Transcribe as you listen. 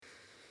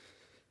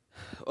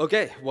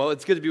Okay, well,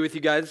 it's good to be with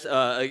you guys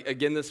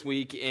again this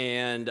week,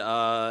 and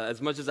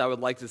as much as I would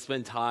like to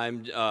spend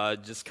time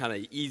just kind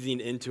of easing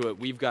into it,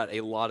 we've got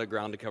a lot of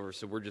ground to cover,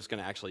 so we're just going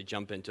to actually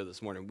jump into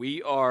this morning.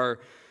 We are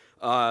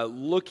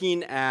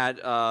looking at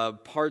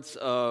parts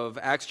of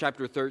Acts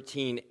chapter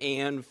 13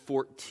 and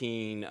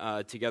 14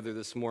 together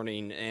this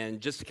morning,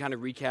 and just to kind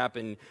of recap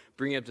and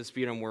bring you up to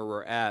speed on where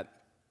we're at.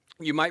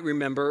 You might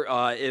remember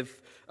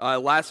if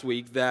last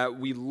week that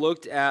we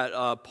looked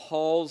at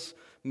Paul's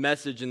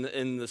message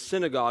in the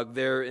synagogue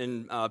there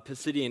in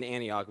Pisidian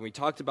Antioch. And we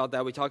talked about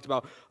that. We talked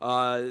about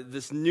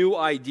this new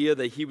idea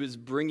that he was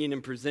bringing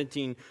and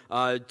presenting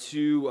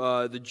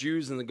to the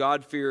Jews and the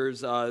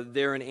God-fearers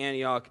there in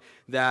Antioch,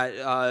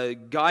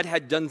 that God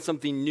had done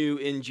something new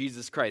in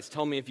Jesus Christ.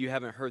 Tell me if you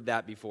haven't heard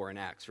that before in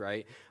Acts,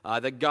 right?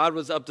 That God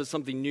was up to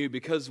something new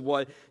because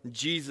what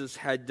Jesus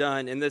had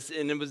done. And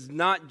it was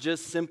not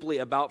just simply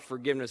about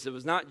forgiveness. It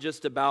was not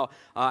just about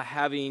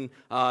having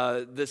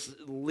this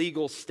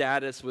legal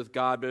status with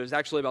God, but it was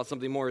actually about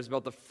something more. It was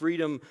about the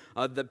freedom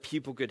that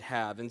people could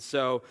have. And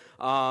so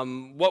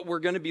what we're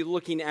going to be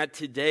looking at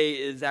today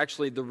is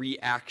actually the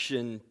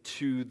reaction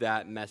to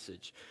that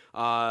message.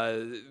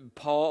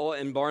 Paul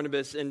and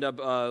Barnabas end up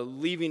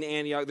leaving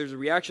Antioch. There's a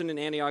reaction in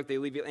Antioch. They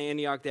leave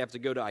Antioch. They have to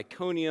go to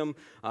Iconium.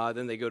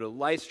 Then they go to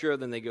Lystra.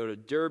 Then they go to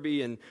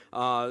Derbe. And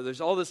there's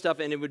all this stuff.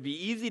 And it would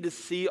be easy to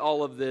see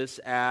all of this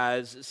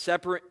as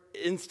separate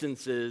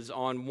instances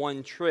on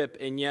one trip.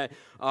 And yet,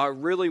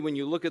 really, when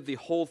you look at the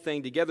whole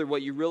thing together,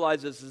 what you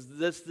realize is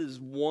this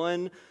is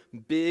one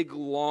big,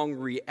 long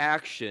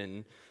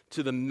reaction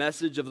to the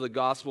message of the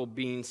gospel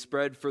being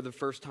spread for the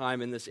first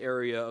time in this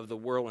area of the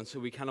world. And so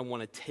we kind of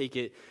want to take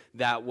it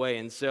that way.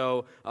 And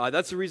so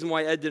that's the reason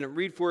why Ed didn't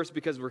read for us,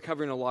 because we're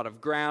covering a lot of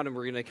ground and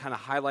we're going to kind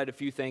of highlight a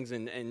few things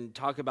and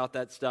talk about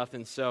that stuff.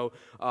 And so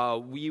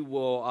we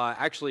will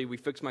we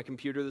fixed my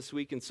computer this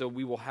week, and so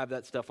we will have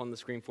that stuff on the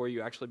screen for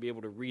you, actually be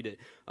able to read it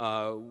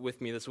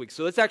with me this week.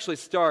 So let's actually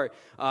start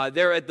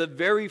there at the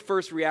very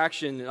first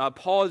reaction.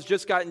 Paul has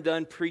just gotten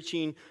done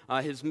preaching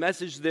his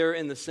message there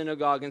in the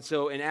synagogue. And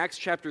so in Acts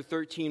chapter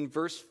 13,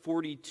 verse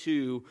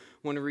 42,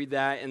 I want to read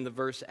that in the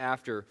verse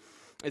after.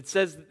 It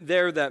says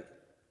there that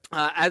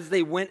as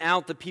they went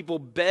out, the people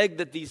begged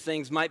that these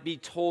things might be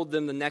told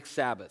them the next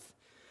Sabbath.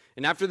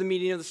 And after the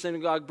meeting of the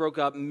synagogue broke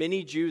up,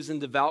 many Jews and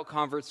devout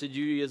converts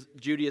to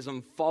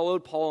Judaism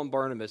followed Paul and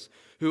Barnabas,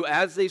 who,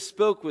 as they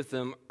spoke with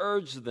them,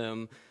 urged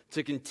them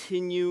to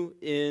continue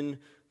in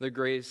the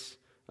grace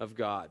of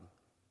God.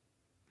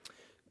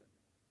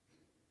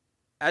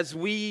 As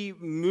we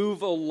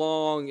move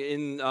along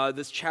in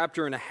this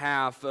chapter and a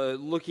half,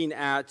 looking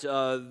at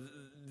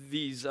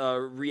these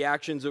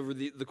reactions over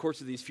the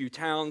course of these few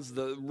towns,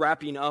 the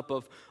wrapping up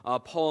of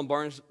Paul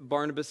and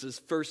Barnabas'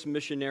 first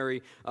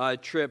missionary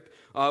trip,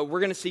 we're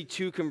going to see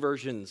two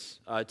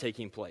conversions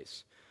taking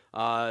place.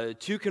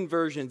 Two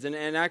conversions, and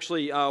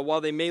actually, while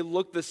they may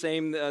look the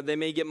same, they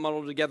may get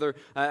muddled together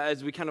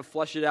as we kind of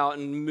flesh it out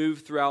and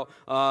move throughout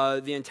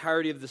the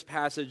entirety of this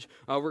passage.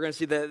 We're going to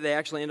see that they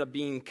actually end up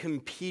being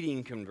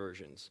competing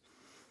conversions.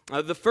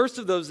 The first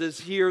of those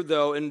is here,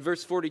 though, in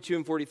verse 42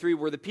 and 43,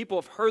 where the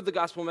people have heard the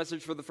gospel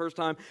message for the first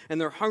time,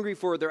 and they're hungry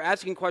for it. They're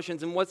asking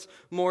questions, and what's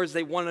more is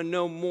they want to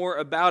know more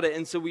about it.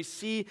 And so we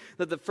see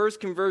that the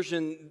first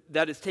conversion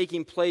that is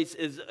taking place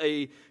is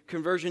a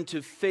conversion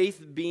to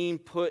faith being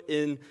put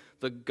in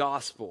the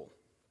gospel.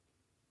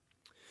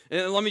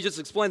 And let me just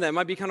explain that. It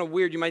might be kind of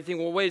weird. You might think,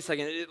 well, wait a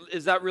second.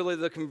 Is that really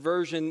the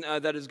conversion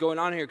that is going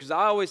on here? Because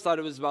I always thought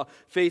it was about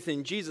faith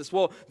in Jesus.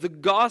 Well, the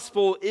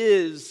gospel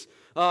is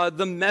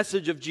the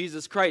message of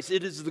Jesus Christ.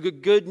 It is the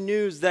good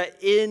news that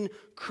in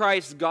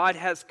Christ God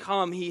has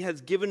come. He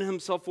has given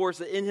himself for us,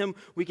 that in him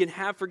we can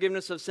have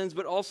forgiveness of sins,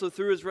 but also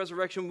through his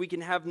resurrection we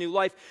can have new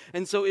life.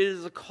 And so it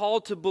is a call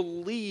to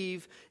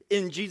believe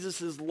in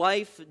Jesus'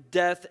 life,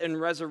 death,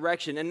 and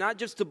resurrection. And not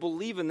just to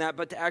believe in that,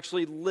 but to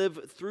actually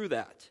live through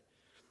that.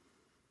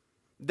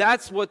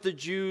 That's what the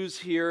Jews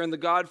here and the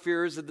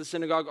God-fearers at the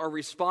synagogue are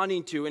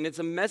responding to. And it's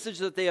a message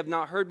that they have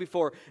not heard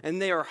before,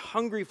 and they are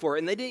hungry for it.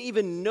 And they didn't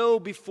even know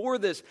before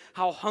this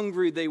how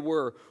hungry they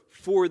were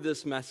for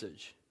this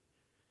message.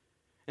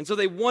 And so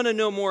they want to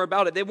know more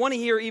about it. They want to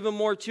hear even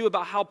more, too,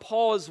 about how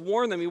Paul has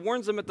warned them. He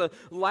warns them at the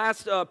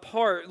last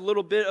part, a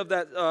little bit of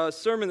that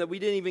sermon that we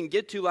didn't even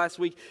get to last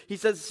week. He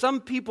says some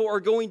people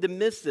are going to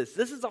miss this.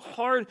 This is a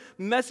hard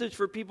message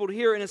for people to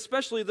hear, and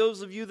especially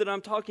those of you that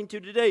I'm talking to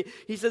today.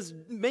 He says,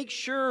 make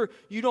sure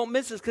you don't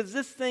miss this, because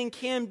this thing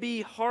can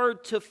be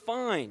hard to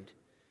find.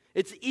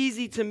 It's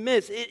easy to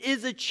miss. It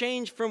is a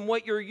change from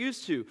what you're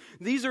used to.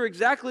 These are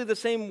exactly the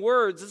same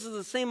words. This is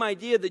the same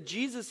idea that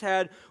Jesus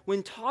had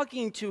when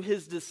talking to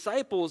his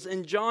disciples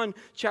in John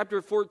chapter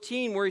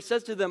 14, where he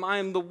says to them, I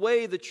am the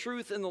way, the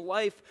truth, and the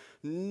life.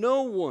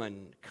 No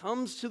one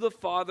comes to the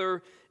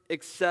Father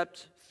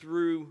except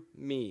through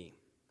me.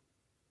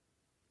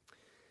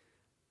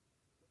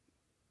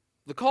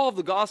 The call of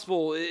the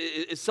gospel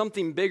is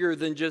something bigger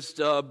than just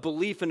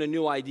belief in a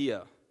new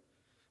idea.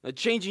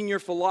 Changing your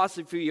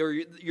philosophy or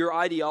your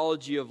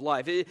ideology of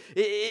life. It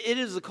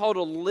is a call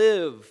to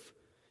live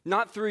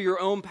Not through your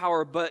own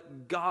power,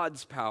 but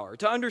God's power.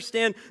 To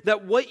understand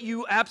that what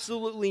you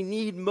absolutely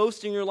need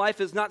most in your life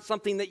is not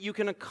something that you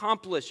can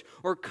accomplish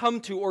or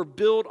come to or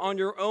build on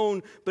your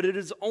own, but it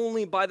is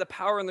only by the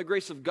power and the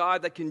grace of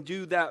God that can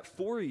do that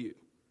for you.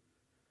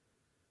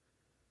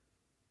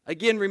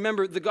 Again,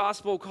 remember, the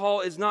gospel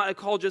call is not a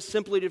call just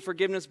simply to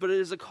forgiveness, but it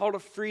is a call to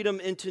freedom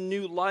into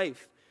new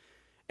life.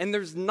 And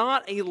there's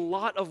not a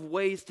lot of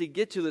ways to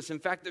get to this. In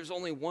fact, there's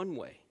only one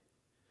way.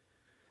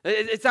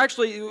 It's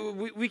actually,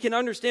 we can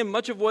understand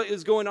much of what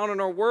is going on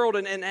in our world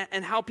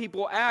and how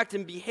people act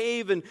and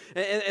behave and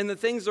the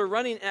things they're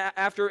running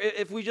after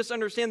if we just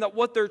understand that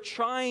what they're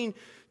trying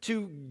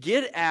to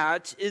get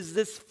at is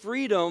this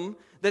freedom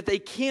that they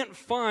can't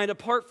find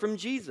apart from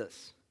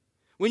Jesus.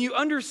 When you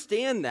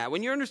understand that,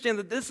 when you understand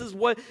that this is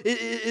what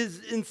is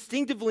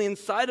instinctively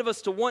inside of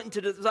us to want and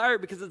to desire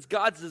because it's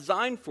God's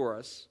design for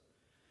us,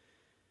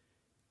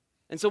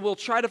 and so we'll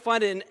try to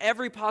find it in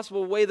every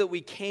possible way that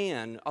we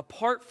can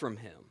apart from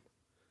Him,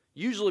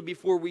 usually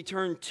before we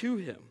turn to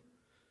Him.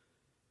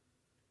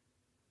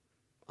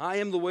 I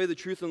am the way, the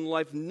truth, and the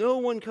life. No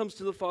one comes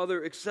to the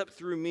Father except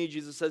through me,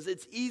 Jesus says.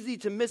 It's easy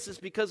to miss this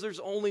because there's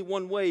only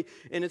one way,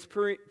 and it's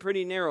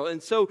pretty narrow.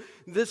 And so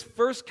this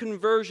first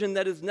conversion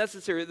that is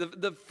necessary,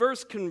 the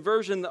first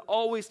conversion that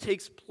always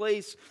takes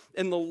place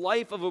in the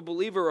life of a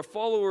believer, a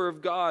follower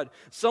of God,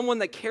 someone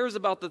that cares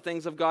about the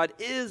things of God,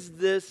 is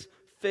this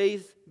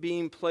faith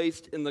being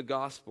placed in the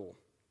gospel.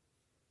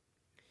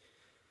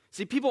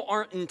 See, people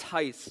aren't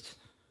enticed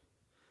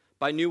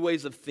by new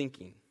ways of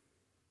thinking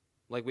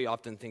like we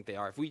often think they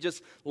are. If we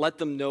just let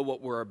them know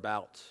what we're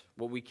about,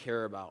 what we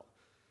care about,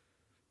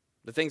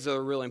 the things that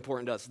are really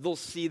important to us, they'll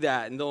see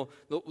that and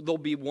they'll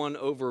be won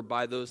over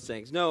by those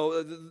things.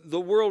 No, the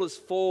world is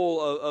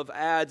full of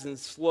ads and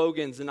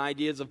slogans and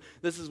ideas of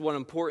this is what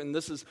important,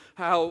 this is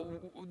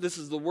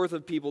the worth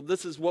of people,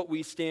 this is what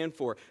we stand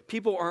for.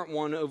 People aren't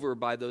won over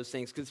by those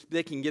things because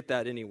they can get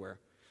that anywhere.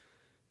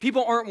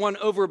 People aren't won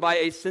over by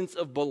a sense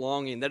of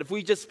belonging, that if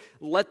we just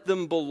let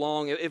them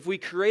belong, if we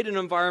create an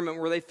environment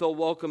where they feel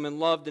welcome and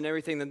loved and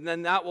everything,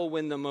 then that will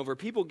win them over.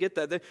 People get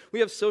that. We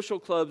have social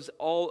clubs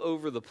all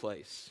over the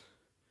place.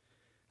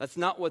 That's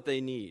not what they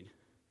need.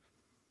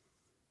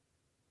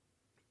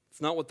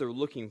 It's not what they're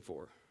looking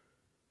for.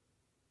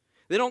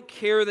 They don't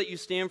care that you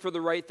stand for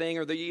the right thing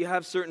or that you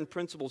have certain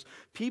principles.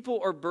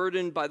 People are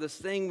burdened by this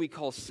thing we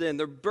call sin.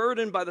 They're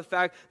burdened by the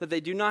fact that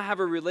they do not have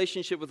a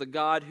relationship with a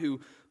God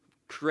who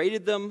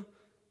created them,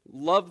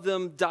 loved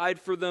them, died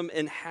for them,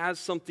 and has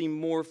something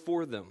more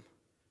for them.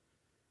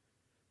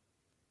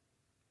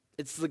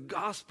 It's the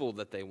gospel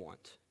that they want.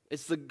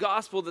 It's the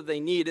gospel that they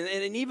need.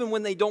 And even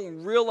when they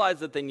don't realize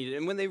that they need it,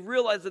 and when they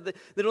realize that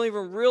they don't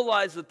even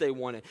realize that they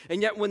want it,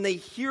 and yet when they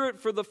hear it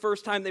for the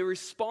first time, they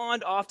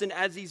respond often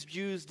as these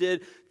Jews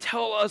did,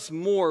 tell us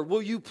more.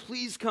 Will you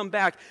please come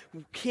back?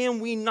 Can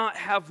we not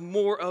have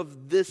more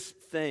of this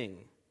thing?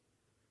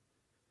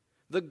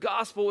 The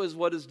gospel is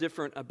what is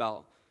different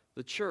about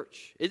the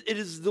church. It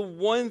is the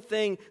one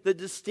thing that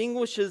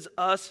distinguishes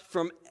us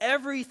from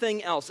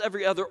everything else,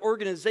 every other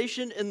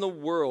organization in the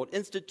world,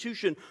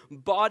 institution,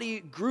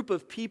 body, group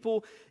of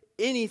people,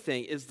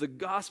 anything is the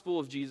gospel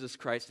of Jesus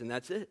Christ, and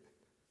that's it.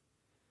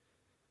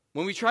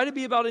 When we try to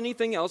be about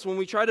anything else, when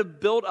we try to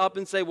build up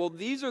and say, well,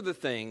 these are the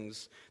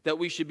things that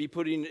we should be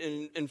putting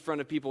in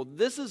front of people,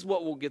 this is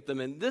what will get them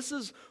in, this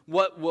is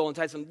what will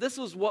entice them, this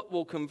is what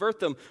will convert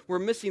them, we're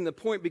missing the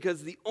point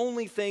because the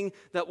only thing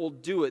that will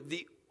do it,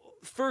 the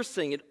first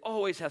thing it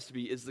always has to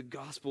be is the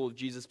gospel of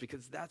Jesus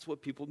because that's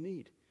what people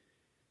need.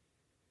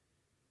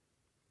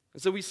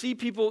 And so we see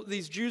people,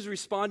 these Jews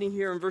responding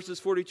here in verses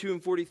 42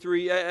 and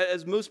 43,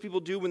 as most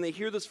people do when they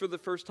hear this for the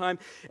first time,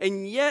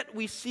 and yet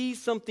we see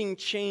something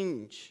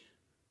change.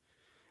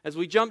 As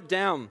we jump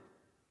down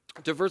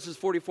to verses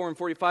 44 and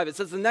 45, it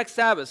says the next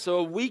Sabbath, so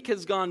a week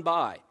has gone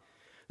by.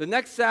 The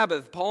next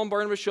Sabbath, Paul and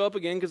Barnabas show up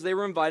again because they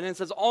were invited, and it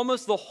says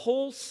almost the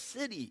whole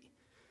city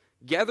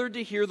gathered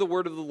to hear the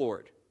word of the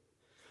Lord.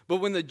 But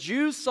when the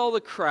Jews saw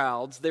the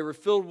crowds, they were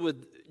filled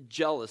with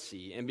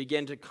jealousy and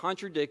began to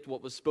contradict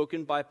what was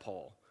spoken by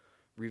Paul,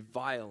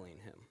 reviling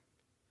him.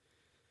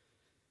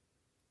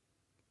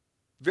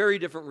 Very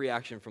different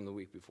reaction from the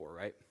week before,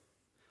 right?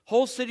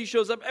 Whole city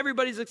shows up.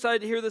 Everybody's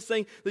excited to hear this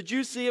thing. The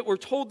Jews see it. We're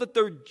told that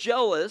they're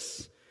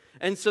jealous.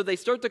 And so they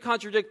start to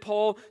contradict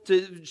Paul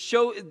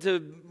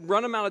to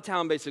run him out of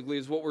town, basically,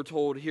 is what we're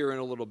told here in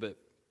a little bit.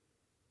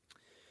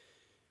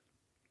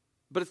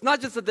 But it's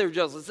not just that they were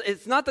jealous.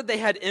 It's not that they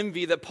had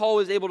envy that Paul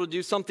was able to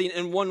do something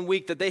in 1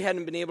 week that they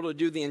hadn't been able to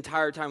do the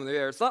entire time they were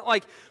there. It's not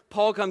like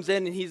Paul comes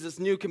in and he's this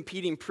new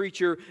competing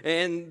preacher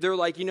and they're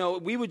like,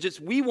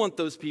 we want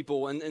those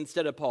people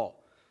instead of Paul.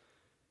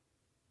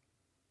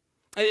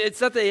 It's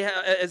that they,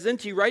 as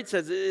N.T. Wright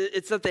says,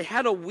 it's that they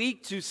had a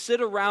week to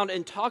sit around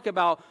and talk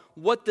about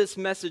what this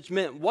message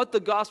meant, what the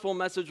gospel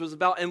message was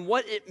about, and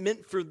what it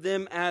meant for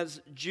them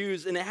as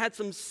Jews. And it had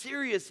some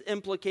serious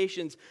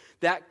implications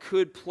that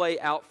could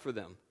play out for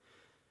them.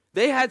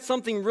 They had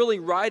something really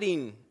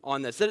riding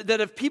on this. That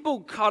if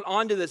people caught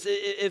on to this,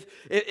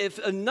 if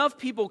enough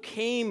people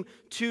came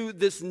to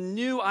this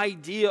new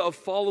idea of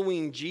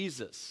following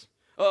Jesus,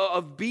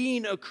 of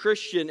being a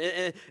Christian,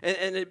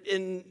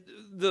 and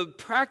the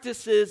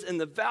practices and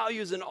the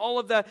values and all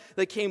of that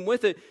came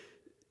with it,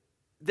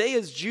 they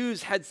as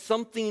Jews had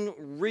something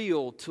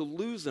real to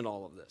lose in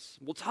all of this.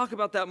 We'll talk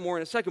about that more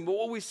in a second. But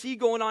what we see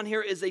going on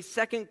here is a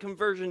second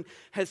conversion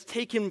has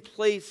taken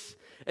place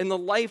in the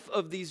life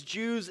of these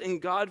Jews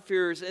and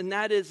God-fearers, and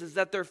that is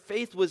that their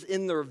faith was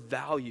in their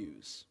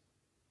values.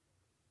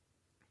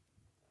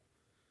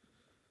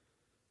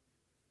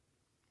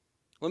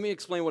 Let me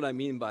explain what I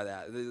mean by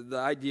that. The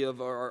idea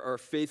of our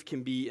faith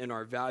can be in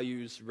our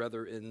values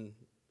rather than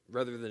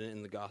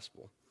in the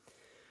gospel.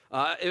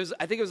 I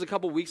think it was a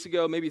couple weeks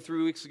ago, maybe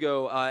 3 weeks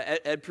ago,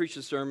 Ed preached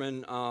a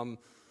sermon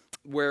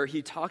where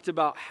he talked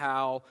about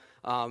how,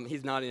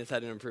 he's nodding his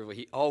head in approval.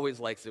 He always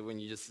likes it when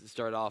you just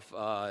start off,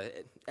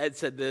 Ed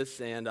said this,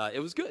 and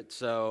it was good.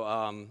 So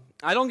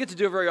I don't get to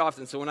do it very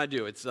often, so when I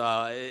do, it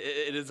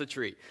is a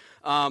treat.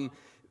 A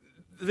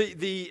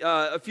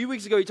few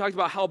weeks ago, he talked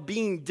about how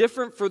being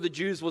different for the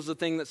Jews was the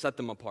thing that set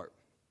them apart.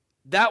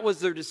 That was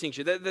their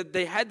distinction. That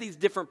they had these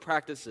different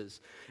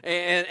practices.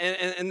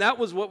 And that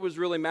was what was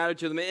really mattered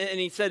to them. And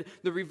he said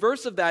the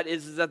reverse of that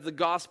is that the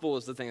gospel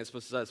is the thing that's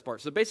supposed to set us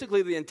apart. So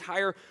basically the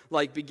entire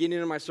beginning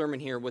of my sermon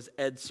here was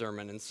Ed's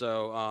sermon. And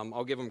so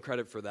I'll give him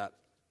credit for that.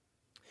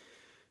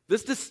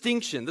 This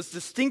distinction, this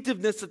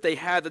distinctiveness that they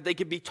had, that they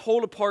could be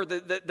told apart,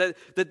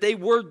 that they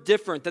were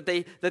different, that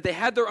they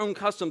had their own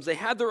customs, they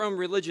had their own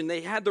religion, they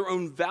had their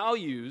own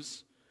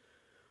values,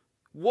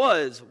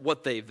 was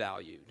what they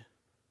valued.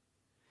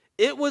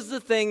 It was the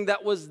thing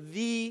that was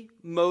the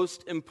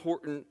most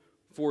important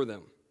for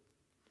them.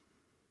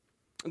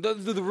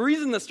 The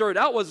reason that started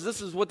out was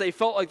this is what they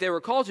felt like they were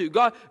called to.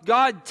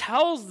 God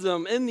tells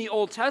them in the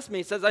Old Testament,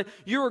 he says,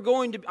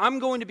 I'm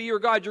going to be your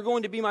God, you're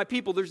going to be my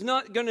people. There's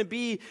not going to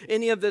be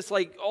any of this,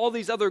 all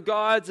these other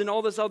gods and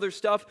all this other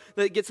stuff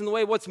that gets in the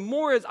way. What's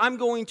more is I'm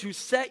going to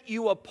set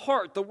you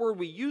apart. The word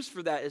we use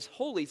for that is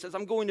holy. He says,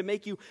 I'm going to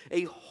make you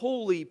a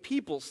holy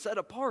people, set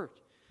apart.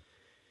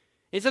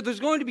 He said there's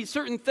going to be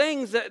certain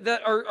things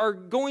that are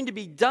going to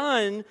be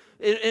done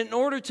in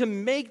order to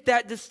make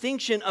that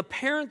distinction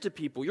apparent to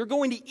people. You're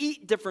going to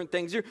eat different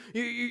things.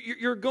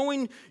 You're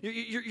going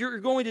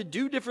to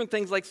do different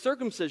things like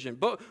circumcision.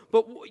 But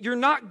you're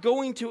not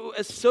going to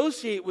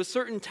associate with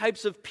certain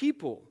types of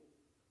people.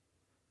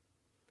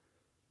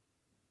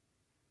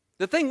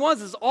 The thing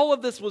is all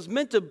of this was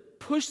meant to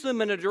push them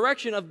in a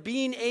direction of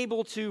being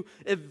able to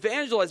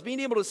evangelize,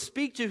 being able to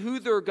speak to who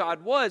their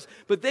God was.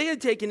 But they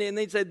had taken it and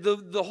they said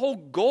the whole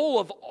goal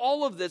of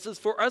all of this is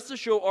for us to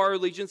show our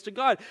allegiance to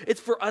God. It's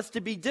for us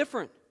to be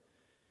different.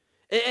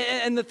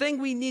 And the thing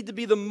we need to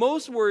be the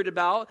most worried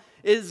about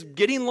is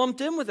getting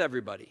lumped in with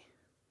everybody.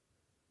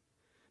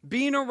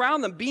 Being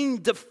around them, being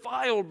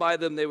defiled by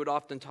them, they would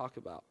often talk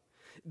about.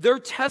 Their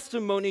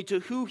testimony to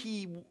who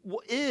he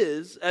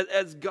is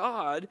as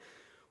God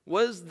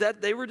was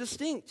that they were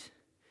distinct.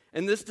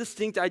 And this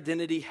distinct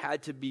identity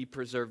had to be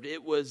preserved.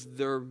 It was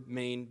their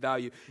main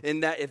value.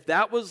 And that if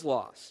that was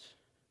lost,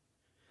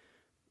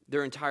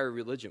 their entire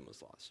religion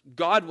was lost.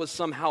 God was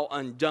somehow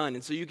undone.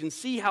 And so you can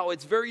see how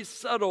it's very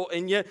subtle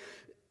and yet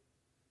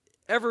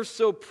ever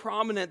so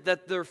prominent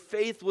that their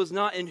faith was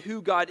not in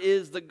who God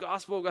is, the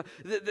gospel of God,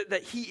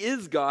 that he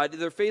is God.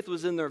 Their faith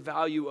was in their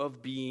value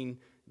of being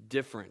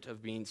different,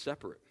 of being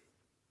separate.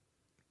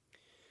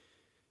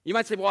 You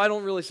might say, well, I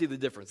don't really see the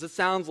difference. It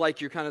sounds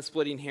like you're kind of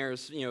splitting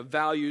hairs,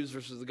 values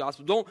versus the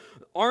gospel.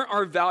 Aren't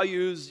our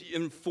values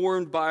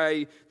informed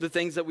by the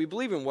things that we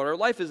believe in, what our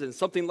life is in,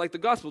 something like the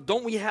gospel?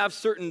 Don't we have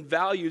certain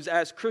values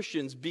as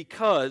Christians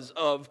because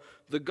of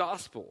the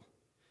gospel?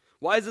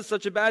 Why is this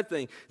such a bad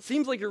thing? It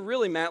seems like you're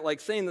really, Matt,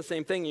 saying the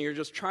same thing and you're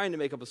just trying to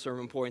make up a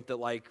sermon point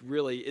that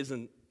really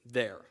isn't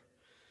there.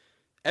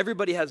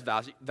 Everybody has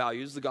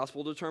values. The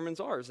gospel determines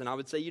ours. And I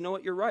would say, you know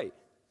what? You're right.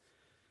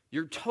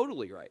 You're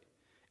totally right.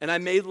 And I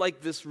made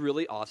this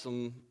really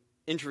awesome,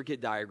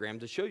 intricate diagram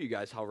to show you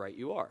guys how right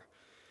you are.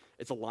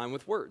 It's a line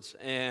with words.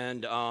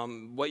 And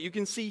what you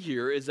can see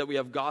here is that we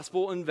have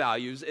gospel and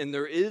values, and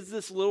there is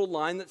this little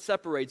line that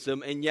separates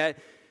them, and yet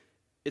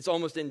it's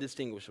almost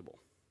indistinguishable.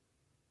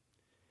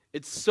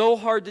 It's so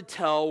hard to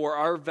tell where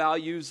our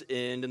values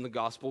end and the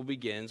gospel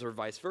begins, or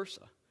vice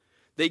versa.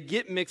 They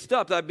get mixed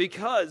up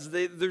because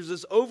there's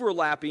this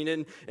overlapping,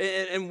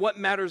 and what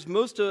matters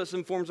most to us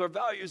informs our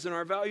values, and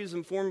our values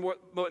inform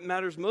what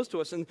matters most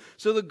to us. And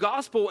so the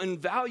gospel and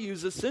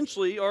values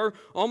essentially are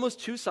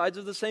almost two sides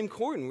of the same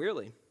coin,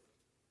 really.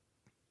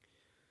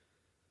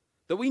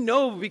 That we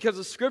know because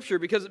of Scripture,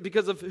 because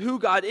of who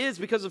God is,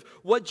 because of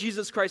what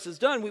Jesus Christ has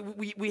done.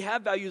 We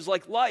have values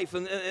like life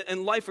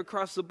and life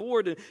across the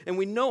board, and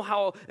we know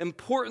how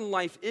important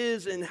life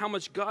is and how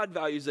much God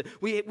values it.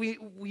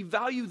 We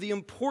value the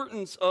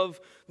importance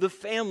of the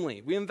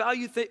family. We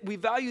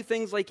value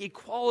things like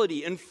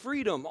equality and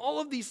freedom. All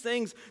of these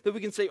things that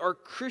we can say are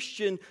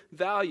Christian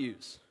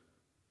values.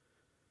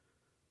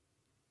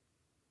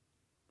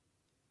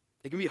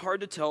 It can be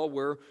hard to tell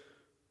where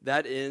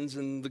that ends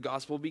and the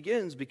gospel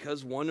begins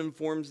because one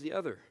informs the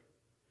other.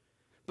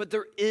 But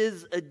there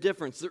is a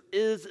difference. There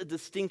is a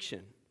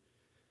distinction.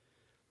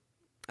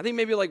 I think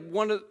maybe like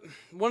one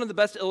of the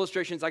best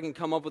illustrations I can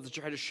come up with to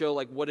try to show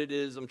like what it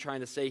is I'm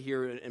trying to say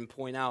here and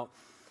point out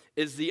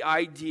is the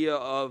idea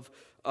of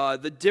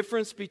the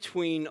difference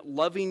between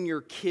loving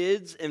your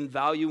kids and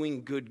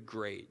valuing good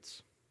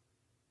grades.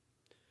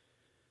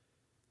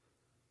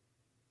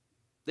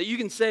 That you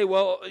can say,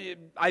 well,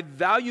 I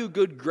value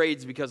good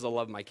grades because I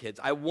love my kids.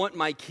 I want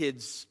my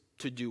kids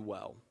to do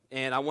well,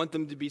 and I want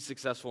them to be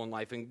successful in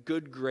life. And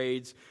good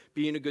grades,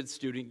 being a good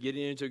student,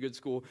 getting into a good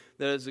school,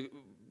 that is the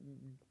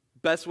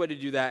best way to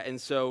do that. And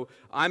so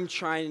I'm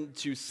trying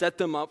to set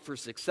them up for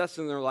success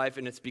in their life,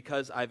 and it's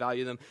because I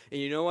value them.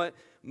 And you know what?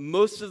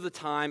 Most of the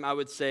time, I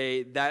would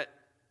say that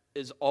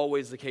is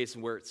always the case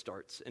in where it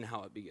starts and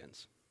how it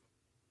begins.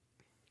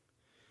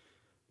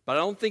 But I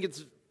don't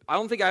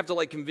think I have to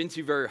like convince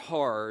you very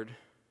hard,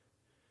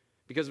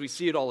 because we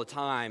see it all the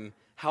time,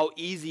 how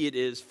easy it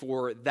is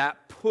for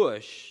that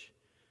push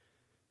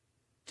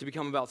to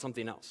become about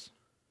something else.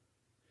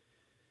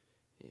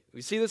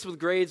 We see this with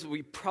grades.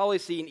 We probably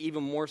see it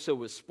even more so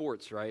with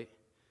sports, right?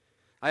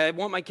 I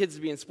want my kids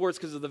to be in sports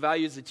because of the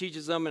values it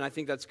teaches them, and I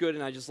think that's good,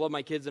 and I just love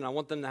my kids, and I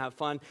want them to have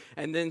fun.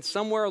 And then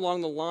somewhere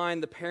along the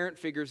line, the parent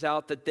figures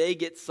out that they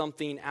get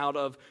something out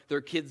of their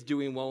kids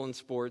doing well in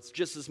sports,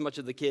 just as much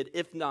as the kid,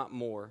 if not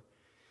more.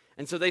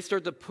 And so they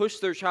start to push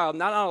their child,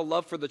 not out of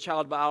love for the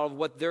child, but out of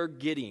what they're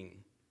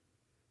getting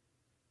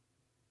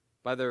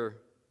by their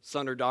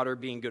son or daughter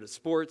being good at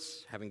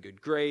sports, having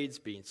good grades,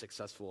 being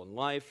successful in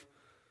life,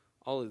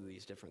 all of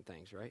these different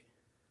things, right?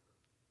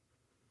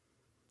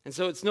 And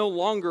so it's no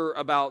longer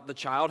about the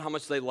child, how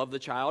much they love the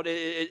child.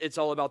 It's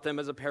all about them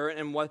as a parent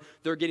and what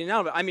they're getting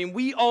out of it. I mean,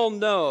 we all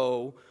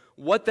know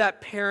what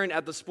that parent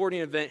at the sporting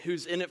event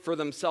who's in it for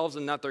themselves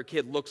and not their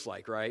kid looks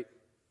like, right?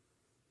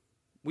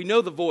 We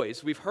know the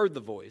voice. We've heard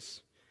the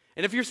voice.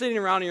 And if you're sitting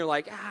around and you're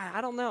like,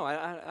 I don't know,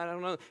 I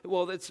don't know.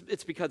 Well, it's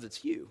because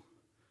it's you.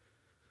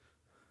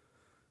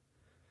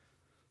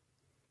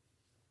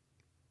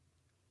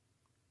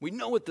 We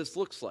know what this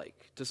looks like,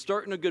 to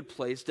start in a good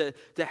place, to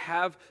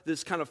have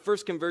this kind of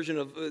first conversion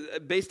of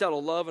based out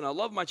of love, and I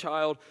love my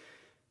child,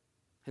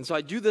 and so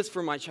I do this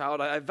for my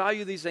child. I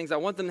value these things. I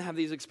want them to have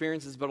these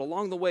experiences, but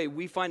along the way,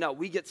 we find out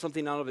we get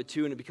something out of it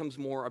too, and it becomes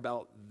more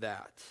about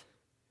that.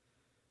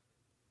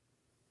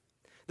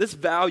 This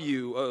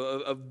value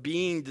of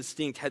being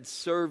distinct had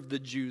served the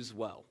Jews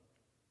well.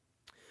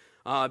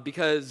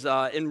 Because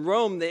in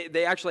Rome,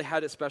 they actually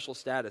had a special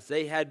status.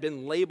 They had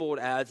been labeled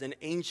as an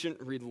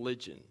ancient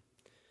religion.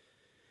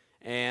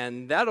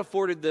 And that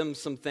afforded them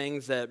some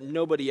things that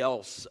nobody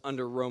else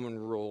under Roman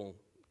rule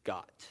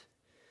got.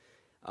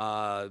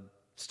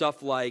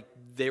 Stuff like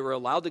they were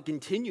allowed to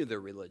continue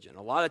their religion.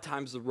 A lot of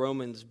times the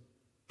Romans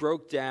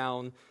broke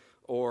down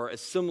or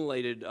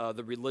assimilated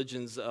the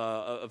religions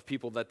of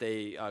people that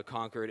they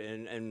conquered,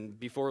 and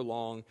before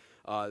long,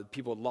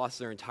 people had lost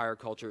their entire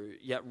culture,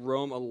 yet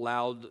Rome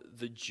allowed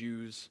the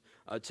Jews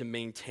to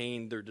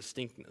maintain their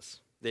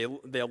distinctness. They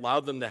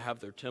allowed them to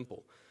have their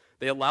temple.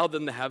 They allowed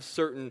them to have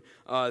certain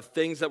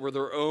things that were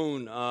their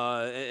own,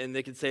 and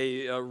they could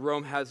say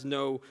Rome has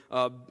no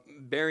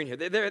bearing here.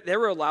 They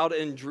were allowed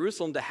in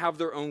Jerusalem to have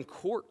their own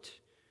court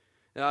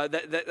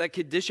that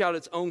could dish out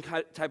its own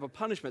type of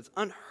punishments,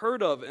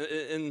 unheard of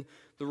in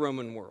the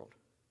Roman world.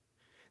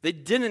 They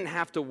didn't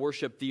have to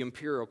worship the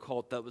imperial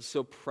cult that was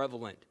so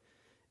prevalent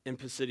in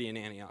Pisidian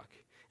Antioch.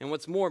 And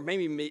what's more,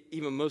 maybe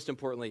even most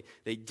importantly,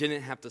 they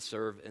didn't have to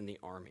serve in the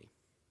army.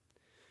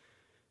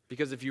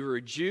 Because if you were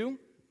a Jew,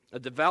 a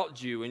devout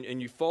Jew,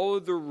 and you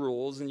followed their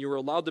rules and you were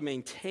allowed to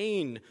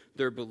maintain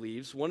their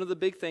beliefs, one of the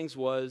big things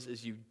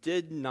is you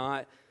didn't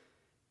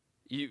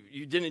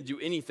do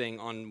anything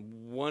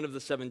on one of the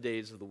 7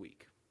 days of the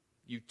week.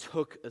 You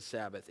took a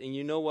Sabbath. And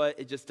you know what?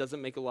 It just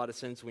doesn't make a lot of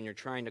sense when you're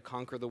trying to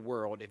conquer the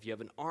world if you have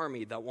an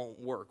army that won't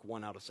work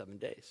 1 out of 7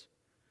 days.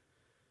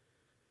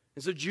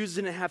 And so Jews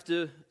didn't have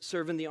to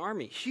serve in the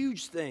army.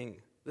 Huge thing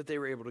that they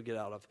were able to get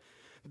out of.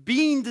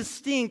 Being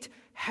distinct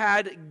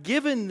had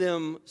given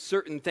them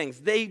certain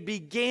things. They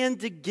began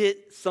to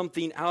get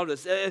something out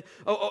of us.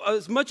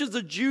 As much as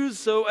the Jews,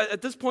 so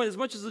at this point, as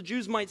much as the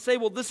Jews might say,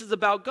 well, this is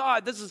about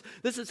God, this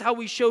is how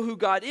we show who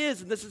God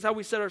is, and this is how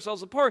we set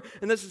ourselves apart,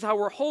 and this is how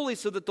we're holy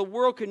so that the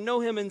world can know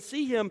him and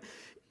see him.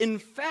 In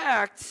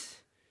fact,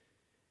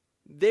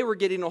 they were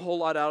getting a whole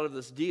lot out of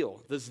this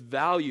deal, this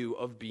value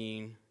of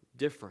being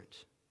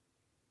different.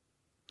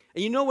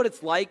 And you know what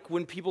it's like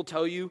when people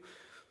tell you,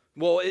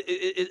 well,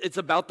 it's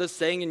about this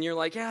thing, and you're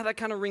like, yeah, that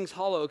kind of rings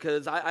hollow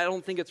because I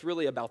don't think it's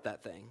really about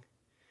that thing.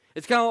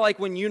 It's kind of like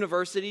when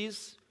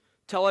universities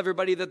tell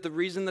everybody that the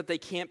reason that they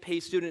can't pay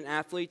student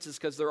athletes is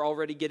because they're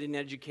already getting an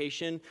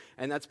education,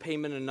 and that's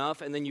payment enough,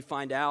 and then you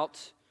find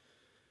out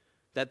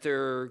that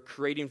they're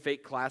creating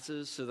fake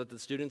classes so that the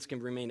students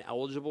can remain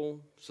eligible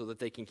so that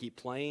they can keep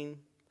playing.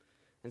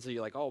 And so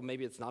you're like, oh,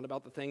 maybe it's not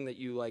about the thing that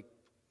you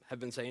have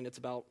been saying it's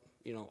about,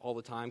 all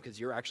the time, because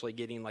you're actually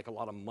getting a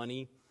lot of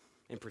money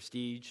and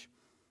prestige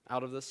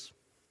out of this?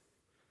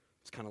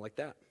 It's kind of like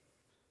that.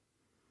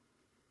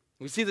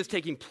 We see this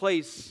taking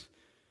place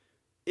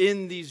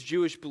in these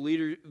Jewish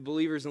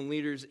believers and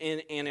leaders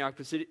in Antioch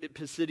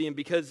Pisidian,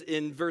 because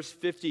in verse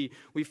 50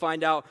 we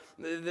find out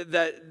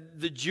that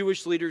the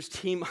Jewish leaders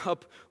team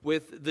up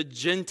with the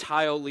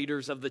Gentile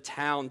leaders of the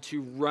town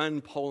to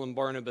run Paul and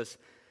Barnabas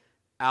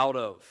out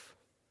of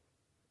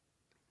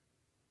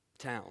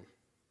town.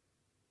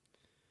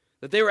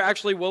 That they were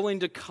actually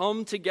willing to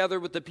come together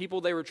with the people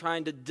they were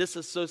trying to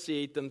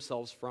disassociate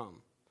themselves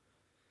from,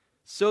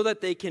 so that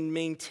they can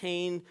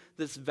maintain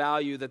this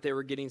value that they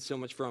were getting so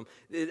much from.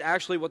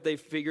 Actually, what they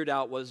figured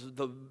out was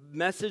the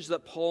message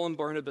that Paul and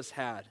Barnabas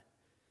had,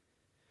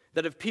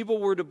 that if people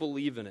were to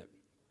believe in it,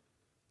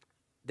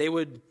 they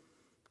would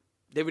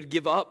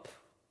give up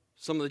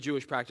some of the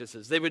Jewish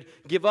practices. They would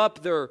give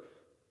up their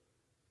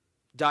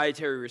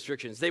dietary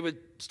restrictions. They would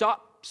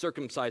stop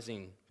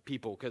circumcising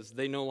people because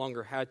they no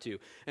longer had to.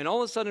 And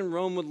all of a sudden,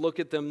 Rome would look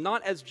at them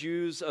not as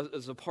Jews,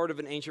 as a part of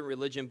an ancient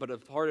religion, but as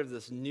part of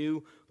this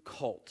new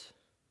cult.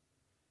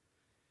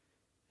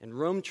 And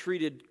Rome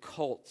treated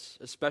cults,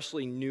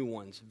 especially new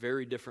ones,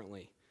 very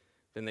differently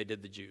than they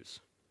did the Jews.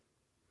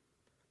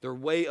 Their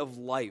way of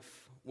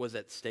life was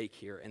at stake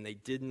here, and they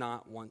did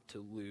not want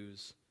to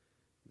lose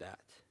that.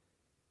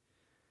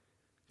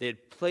 They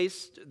had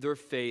placed their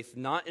faith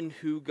not in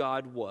who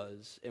God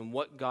was and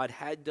what God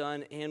had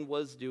done and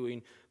was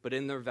doing, but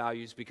in their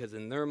values, because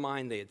in their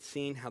mind they had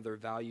seen how their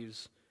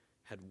values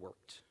had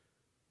worked.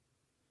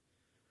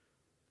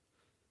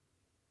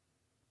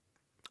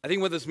 I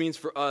think what this means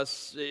for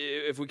us,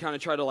 if we kind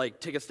of try to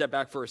take a step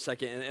back for a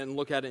second and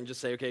look at it and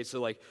just say, okay,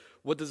 so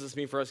what does this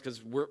mean for us?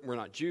 Because we're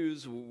not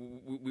Jews,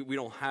 we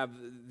don't have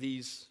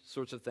these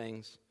sorts of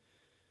things.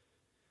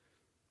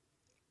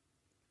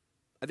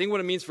 I think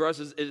what it means for us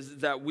is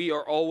that we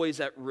are always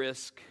at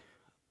risk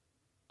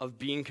of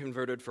being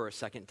converted for a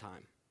second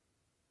time.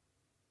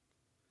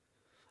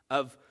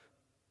 Of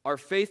our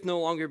faith no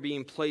longer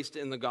being placed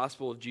in the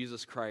gospel of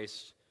Jesus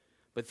Christ,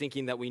 but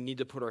thinking that we need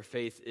to put our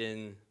faith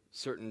in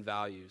certain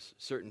values,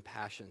 certain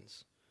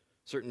passions,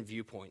 certain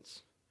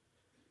viewpoints.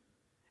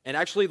 And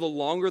actually, the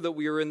longer that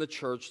we are in the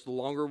church, the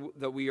longer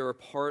that we are a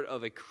part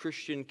of a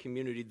Christian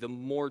community, the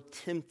more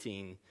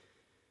tempting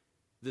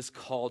this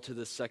call to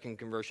this second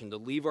conversion, to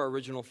leave our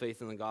original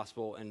faith in the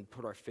gospel and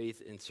put our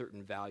faith in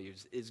certain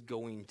values, is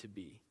going to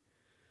be.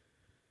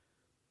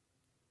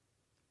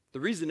 The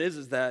reason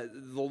is that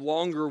the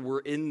longer we're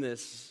in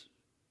this,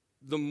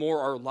 the more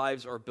our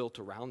lives are built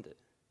around it.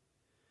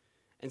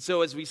 And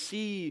so as we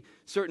see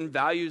certain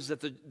values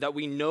that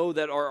we know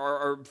that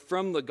are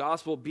from the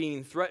gospel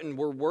being threatened,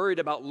 we're worried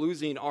about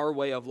losing our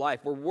way of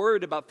life. We're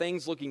worried about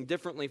things looking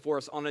differently for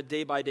us on a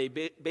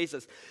day-by-day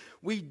basis.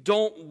 We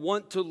don't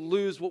want to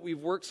lose what we've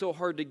worked so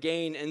hard to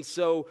gain, and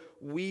so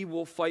we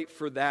will fight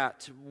for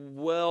that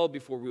well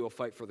before we will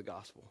fight for the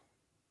gospel.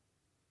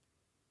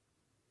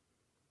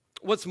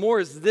 What's more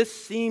is this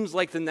seems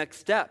like the next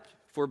step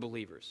for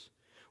believers.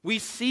 We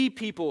see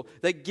people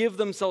that give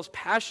themselves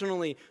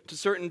passionately to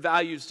certain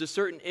values, to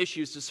certain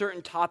issues, to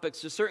certain topics,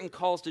 to certain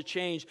calls to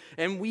change,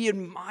 and we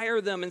admire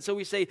them. And so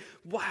we say,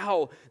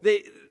 wow,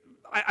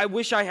 I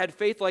wish I had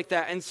faith like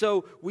that. And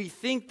so we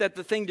think that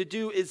the thing to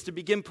do is to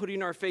begin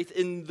putting our faith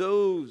in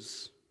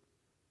those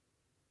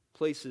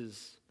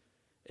places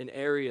and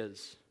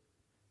areas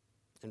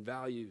and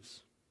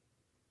values.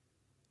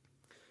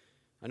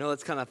 I know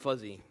that's kind of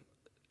fuzzy.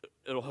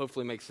 It'll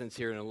hopefully make sense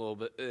here in a little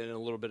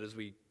bit as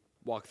we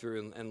walk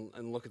through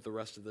and look at the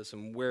rest of this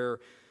and where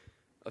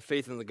a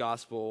faith in the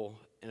gospel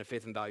and a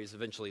faith in values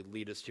eventually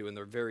lead us to, and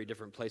they're very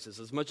different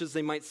places. As much as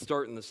they might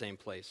start in the same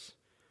place,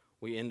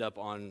 we end up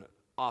on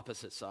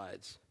opposite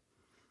sides.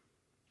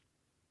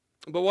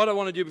 But what I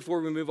want to do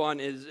before we move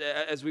on is,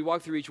 as we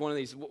walk through each one of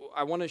these,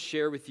 I want to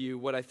share with you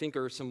what I think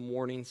are some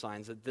warning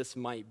signs that this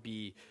might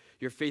be,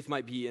 your faith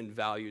might be in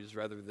values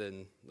rather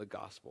than the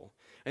gospel.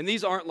 And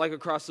these aren't like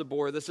across the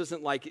board. This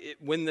isn't like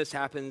when this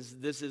happens,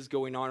 this is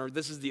going on, or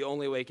this is the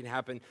only way it can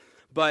happen.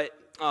 But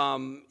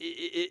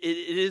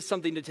it is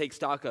something to take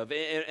stock of.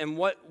 And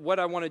what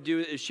I want to do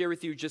is share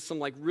with you just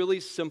some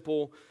really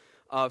simple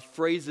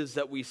phrases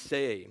that we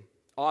say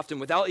often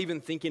without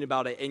even thinking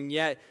about it, and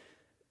yet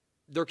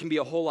there can be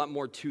a whole lot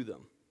more to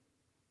them.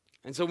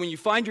 And so when you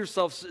find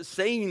yourself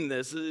saying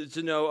this,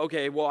 to know,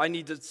 okay, well, I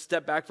need to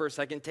step back for a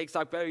second, take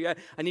stock. I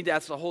need to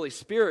ask the Holy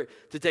Spirit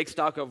to take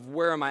stock of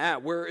where am I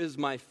at? Where is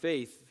my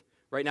faith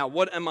right now?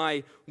 What am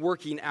I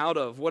working out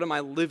of? What am I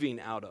living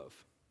out of?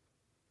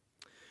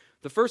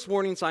 The first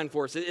warning sign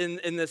for us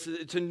in this,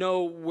 to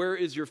know where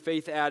is your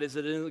faith at, is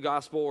it in the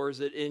gospel or is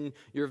it in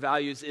your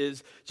values,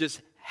 is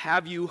just,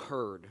 have you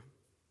heard?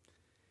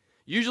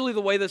 Usually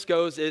the way this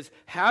goes is,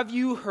 have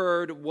you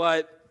heard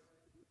what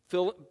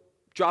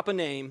drop a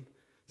name,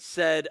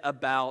 said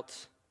about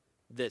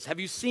this? Have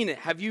you seen it?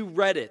 Have you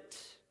read it?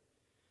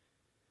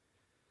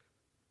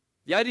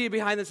 The idea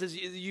behind this is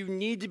you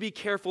need to be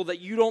careful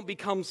that you don't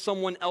become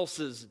someone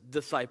else's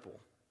disciple.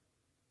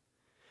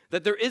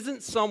 That there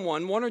isn't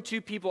someone, one or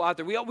two people out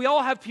there. We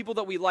all have people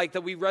that we like,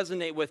 that we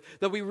resonate with,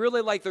 that we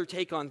really like their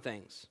take on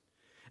things.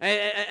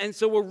 And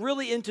so we're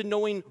really into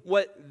knowing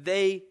what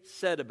they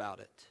said about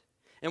it.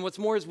 And what's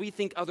more is we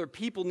think other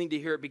people need to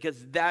hear it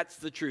because that's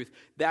the truth.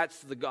 That's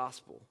the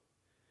gospel.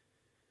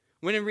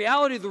 When in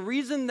reality, the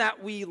reason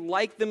that we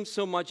like them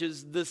so much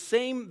is the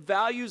same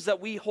values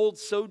that we hold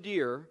so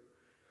dear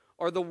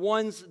are the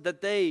ones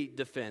that they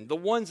defend, the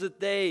ones that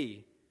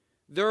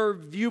their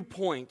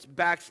viewpoint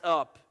backs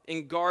up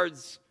and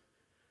guards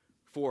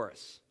for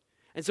us.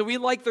 And so we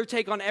like their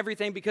take on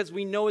everything because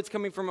we know it's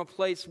coming from a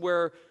place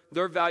where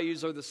their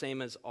values are the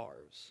same as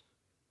ours.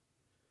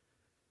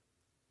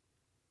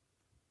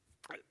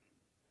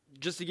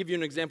 Just to give you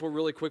an example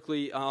really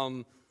quickly,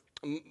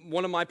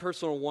 one of my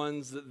personal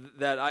ones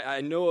that I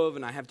know of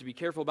and I have to be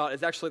careful about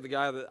is actually the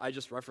guy that I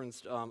just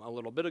referenced a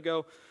little bit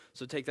ago,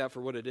 so take that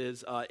for what it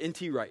is,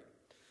 N.T. Wright.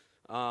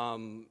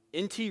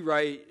 N.T.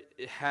 Wright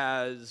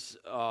has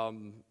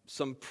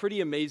some pretty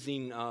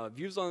amazing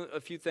views on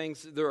a few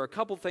things. There are a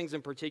couple things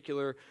in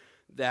particular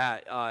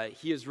that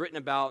he has written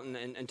about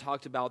and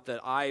talked about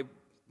that I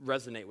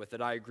resonate with,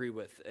 that I agree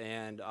with.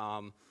 And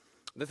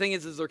the thing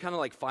is they're kind of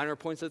like finer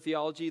points of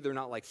theology. They're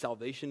not like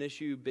salvation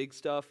issue, big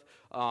stuff.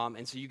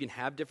 And so you can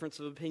have difference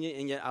of opinion,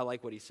 and yet I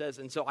like what he says.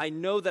 And so I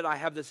know that I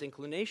have this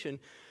inclination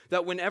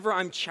that whenever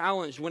I'm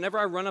challenged, whenever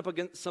I run up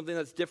against something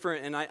that's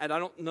different and I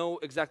don't know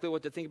exactly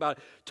what to think about,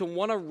 to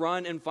want to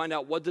run and find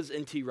out what does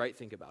N.T. Wright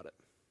think about it.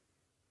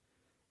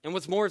 And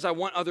what's more is I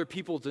want other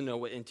people to know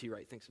what N.T.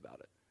 Wright thinks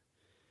about it.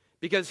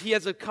 Because he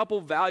has a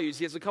couple values,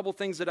 he has a couple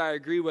things that I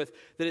agree with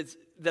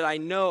that I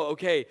know,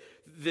 okay,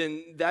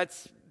 then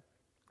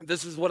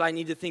this is what I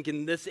need to think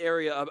in this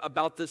area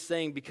about this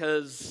thing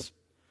because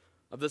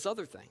of this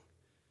other thing.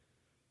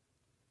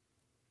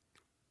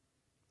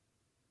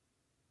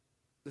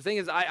 The thing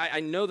is, I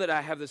know that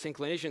I have this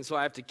inclination, so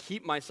I have to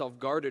keep myself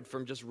guarded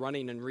from just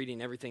running and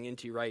reading everything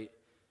N.T. Wright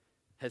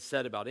has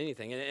said about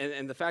anything.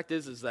 And the fact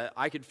is that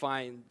I could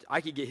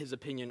get his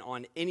opinion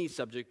on any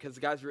subject because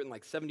the guy's written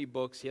like 70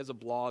 books. He has a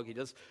blog. He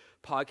does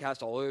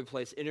podcasts all over the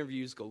place,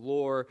 interviews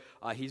galore.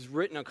 He's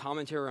written a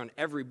commentary on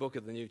every book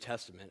of the New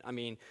Testament. I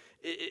mean,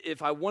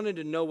 if I wanted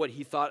to know what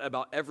he thought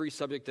about every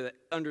subject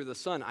under the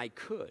sun, I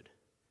could.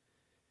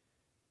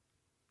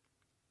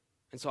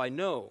 And so I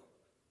know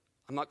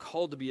I'm not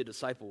called to be a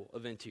disciple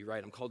of N.T.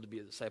 Wright. I'm called to be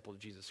a disciple of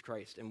Jesus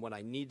Christ. And what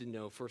I need to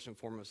know first and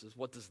foremost is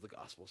what does the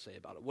gospel say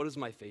about it? What is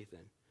my faith in?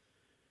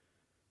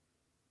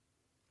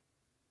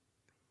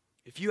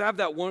 If you have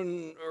that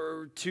one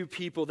or two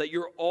people that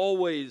you're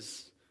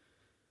always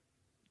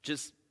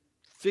just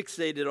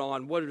fixated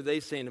on, what are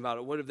they saying about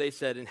it? What have they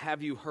said? And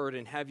have you heard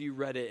and have you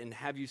read it and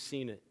have you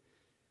seen it?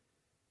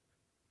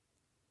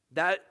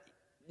 That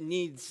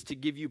needs to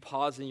give you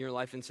pause in your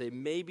life and say,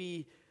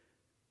 maybe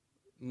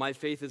my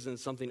faith is in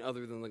something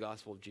other than the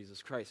gospel of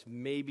Jesus Christ.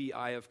 Maybe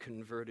I have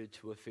converted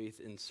to a faith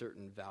in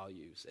certain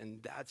values,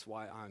 and that's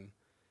why I'm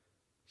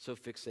so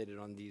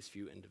fixated on these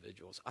few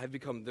individuals. I've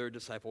become their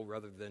disciple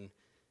rather than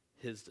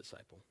his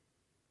disciple.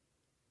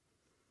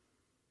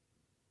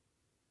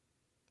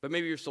 But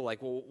maybe you're still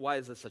like, well, why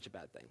is this such a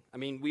bad thing? I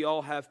mean, we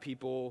all have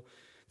people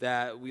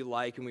that we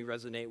like and we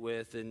resonate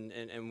with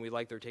and we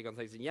like their take on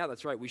things. And yeah,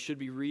 that's right. We should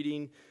be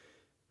reading.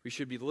 We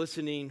should be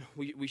listening.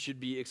 We should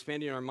be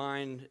expanding our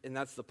mind. And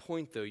that's the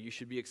point, though. You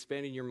should be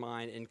expanding your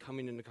mind and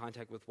coming into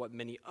contact with what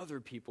many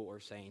other people are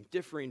saying,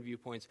 differing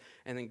viewpoints,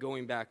 and then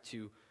going back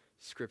to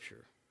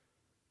Scripture,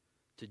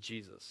 to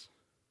Jesus.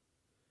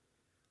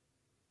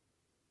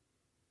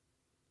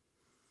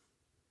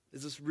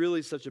 Is this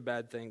really such a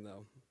bad thing,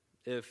 though?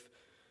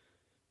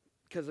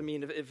 Because, I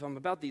mean, if I'm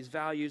about these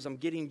values, I'm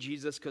getting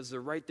Jesus because they're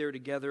right there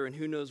together, and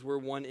who knows where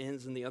one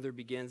ends and the other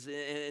begins.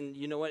 And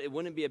you know what? It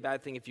wouldn't be a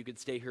bad thing if you could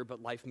stay here,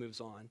 but life moves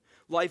on.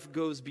 Life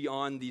goes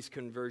beyond these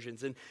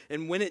conversions.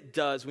 And when it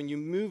does, when you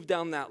move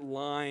down that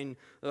line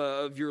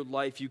of your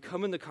life, you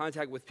come into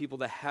contact with people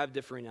that have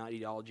different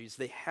ideologies.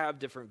 They have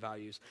different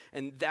values.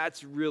 And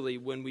that's really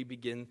when we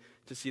begin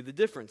to see the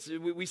difference.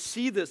 We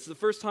see this the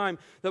first time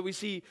that we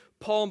see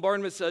Paul and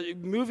Barnabas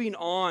moving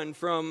on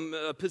from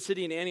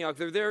Pisidian Antioch.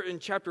 They're there in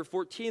chapter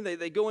 14.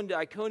 They go into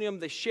Iconium.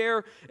 They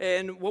share.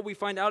 And what we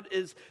find out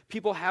is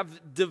people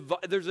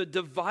there's a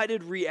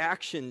divided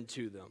reaction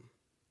to them.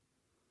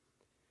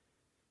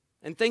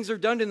 And things are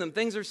done to them.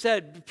 Things are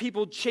said.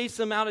 People chase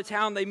them out of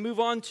town. They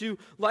move on to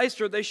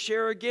Lystra. They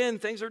share again.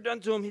 Things are done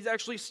to him. He's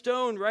actually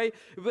stoned, right?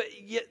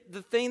 But yet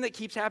the thing that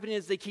keeps happening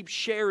is they keep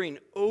sharing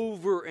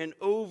over and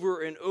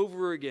over and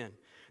over again.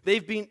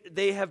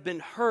 They have been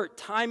hurt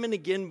time and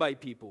again by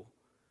people.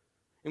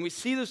 And we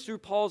see this through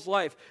Paul's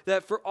life,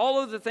 that for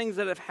all of the things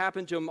that have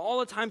happened to him, all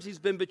the times he's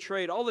been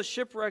betrayed, all the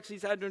shipwrecks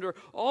he's had to endure,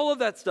 all of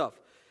that stuff,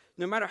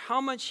 no matter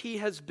how much he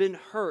has been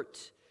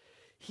hurt,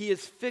 he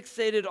is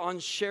fixated on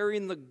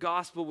sharing the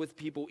gospel with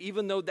people,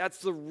 even though that's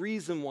the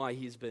reason why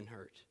he's been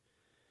hurt.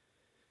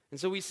 And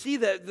so we see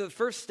that the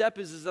first step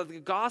is that the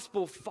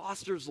gospel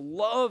fosters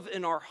love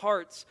in our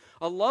hearts,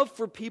 a love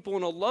for people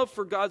and a love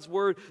for God's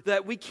word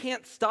that we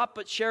can't stop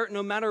but share it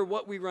no matter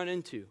what we run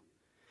into.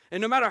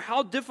 And no matter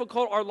how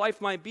difficult our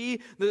life might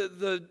be,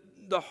 the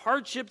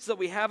hardships that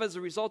we have as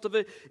a result of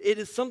it, it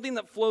is something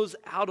that flows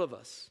out of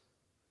us.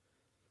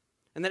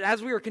 And that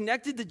as we are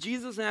connected to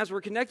Jesus and as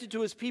we're connected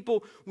to his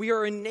people, we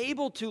are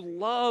enabled to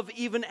love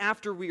even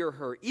after we are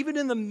hurt. Even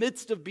in the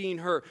midst of being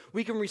hurt,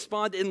 we can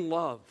respond in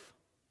love.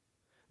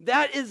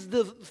 That is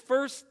the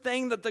first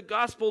thing that the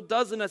gospel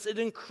does in us. It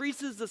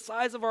increases the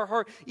size of our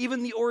heart,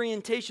 even the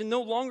orientation.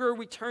 No longer are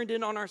we turned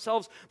in on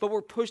ourselves, but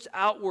we're pushed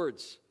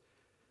outwards.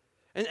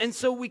 And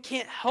so we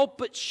can't help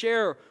but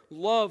share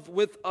love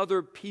with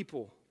other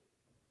people.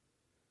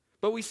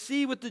 But we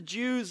see with the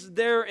Jews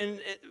there in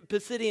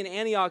Pisidian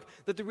Antioch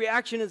that the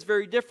reaction is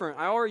very different.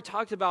 I already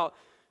talked about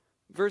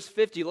verse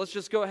 50. Let's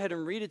just go ahead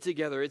and read it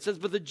together. It says,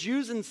 "But the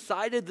Jews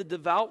incited the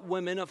devout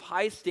women of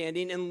high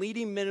standing and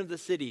leading men of the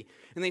city,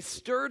 and they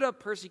stirred up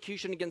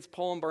persecution against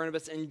Paul and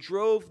Barnabas and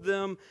drove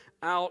them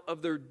out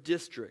of their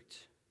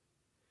district."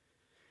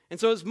 And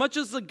so as much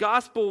as the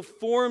gospel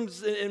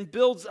forms and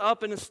builds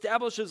up and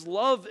establishes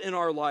love in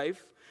our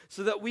life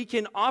so that we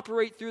can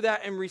operate through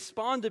that and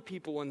respond to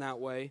people in that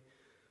way,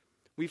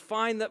 we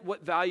find that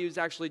what values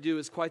actually do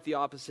is quite the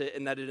opposite,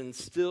 in that it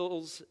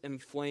instills and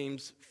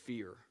inflames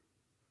fear.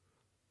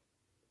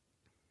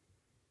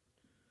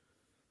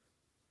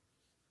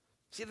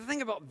 See, the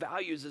thing about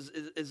values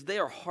is they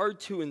are hard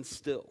to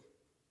instill.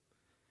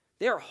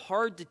 They are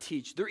hard to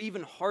teach. They're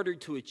even harder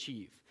to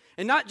achieve.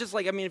 And not just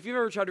like, if you've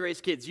ever tried to raise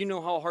kids, you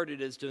know how hard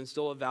it is to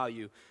instill a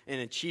value and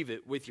achieve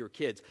it with your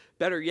kids.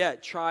 Better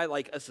yet, try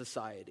like a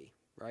society,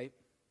 right?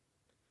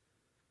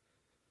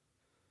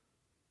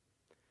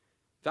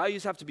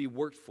 Values have to be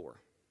worked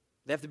for.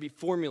 They have to be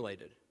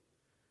formulated.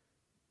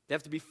 They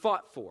have to be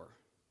fought for.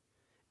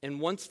 And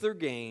once they're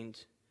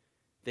gained,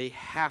 they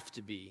have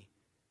to be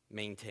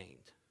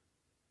maintained.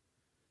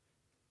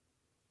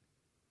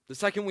 The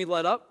second we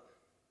let up,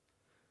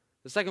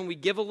 the second we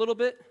give a little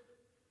bit,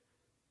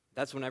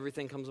 that's when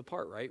everything comes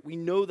apart, right? We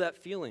know that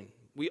feeling.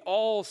 We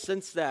all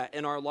sense that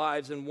in our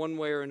lives in one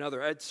way or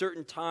another at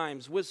certain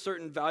times with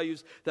certain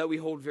values that we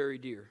hold very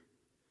dear.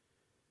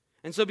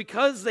 And so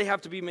because they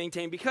have to be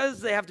maintained, because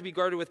they have to be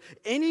guarded with,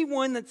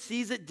 anyone that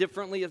sees it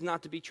differently is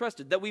not to be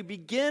trusted. That we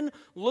begin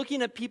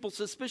looking at people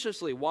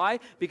suspiciously. Why?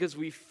 Because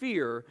we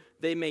fear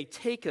they may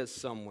take us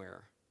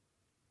somewhere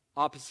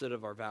opposite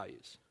of our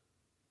values.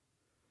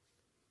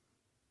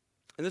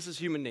 And this is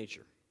human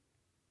nature.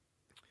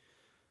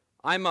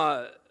 I'm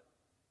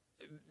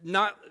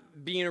not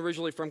being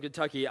originally from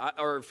Kentucky,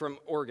 or from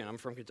Oregon. I'm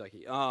from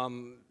Kentucky.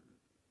 I'm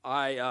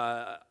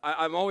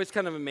always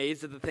kind of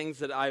amazed at the things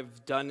that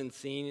I've done and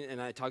seen, and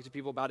I talk to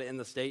people about it in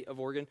the state of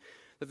Oregon,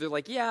 that they're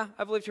like, yeah,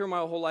 I've lived here my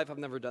whole life, I've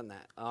never done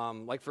that.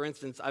 Like, for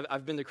instance,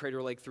 I've been to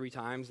Crater Lake 3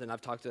 times, and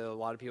I've talked to a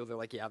lot of people, they're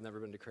like, yeah, I've never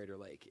been to Crater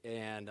Lake.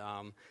 And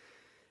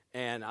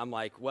I'm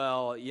like,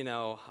 well,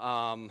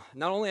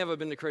 not only have I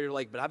been to Crater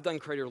Lake, but I've done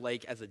Crater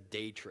Lake as a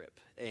day trip.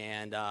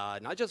 And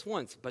not just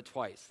once, but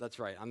twice. That's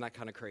right, I'm that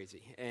kind of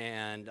crazy.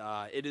 And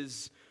it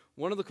is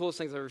one of the coolest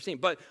things I've ever seen.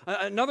 But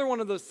another one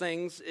of those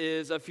things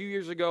is a few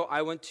years ago,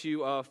 I went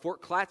to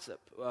Fort Clatsop,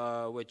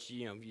 which,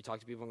 you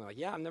talk to people and they're like,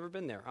 yeah, I've never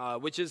been there,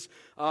 which is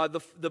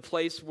the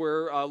place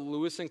where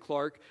Lewis and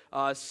Clark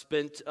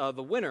spent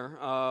the winter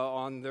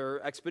on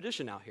their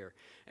expedition out here.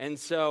 And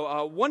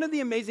so one of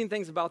the amazing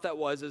things about that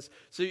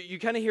so you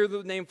kind of hear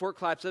the name Fort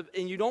Clatsop,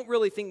 and you don't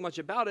really think much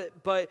about it,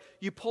 but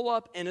you pull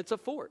up and it's a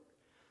fort.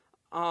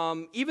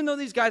 Even though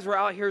these guys were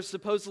out here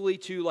supposedly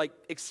to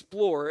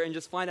explore and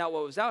just find out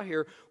what was out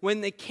here,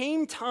 when they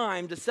came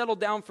time to settle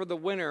down for the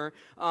winter,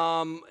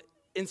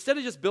 instead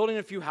of just building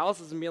a few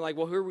houses and being like,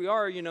 well, here we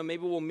are,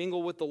 maybe we'll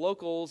mingle with the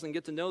locals and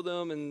get to know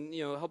them and,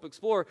 help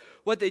explore.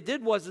 What they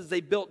did is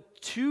they built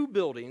 2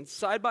 buildings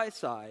side by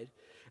side,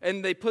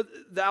 and they put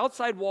the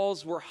outside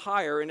walls were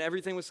higher and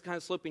everything was kind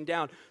of sloping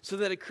down so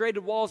that it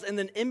created walls. And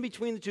then in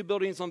between the 2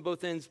 buildings on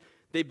both ends,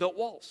 they built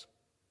walls.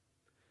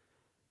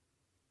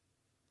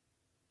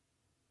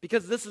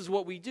 Because this is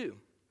what we do.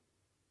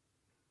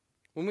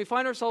 When we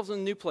find ourselves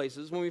in new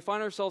places, when we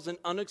find ourselves in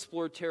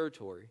unexplored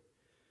territory,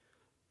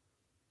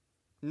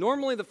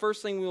 normally the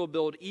first thing we will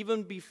build,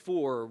 even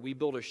before we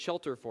build a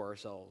shelter for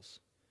ourselves,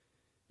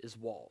 is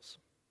walls.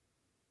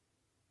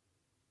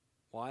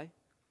 Why?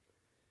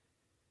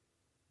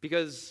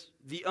 Because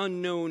the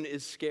unknown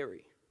is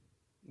scary.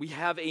 We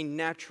have a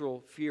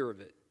natural fear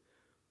of it.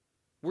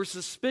 We're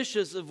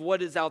suspicious of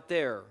what is out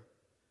there,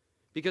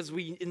 because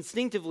we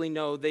instinctively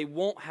know they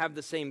won't have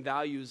the same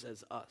values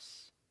as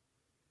us,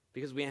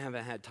 because we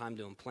haven't had time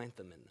to implant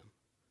them in them.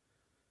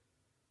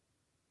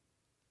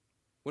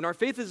 When our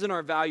faith is in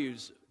our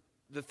values,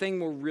 the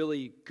thing we're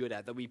really good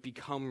at, that we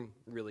become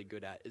really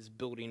good at, is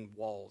building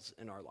walls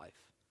in our life,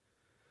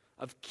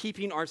 of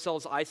keeping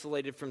ourselves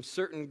isolated from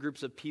certain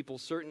groups of people,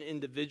 certain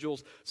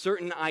individuals,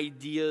 certain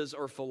ideas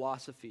or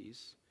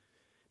philosophies.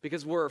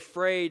 Because we're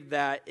afraid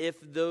that if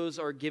those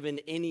are given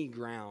any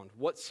ground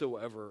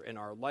whatsoever in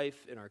our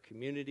life, in our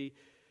community,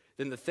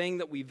 then the thing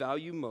that we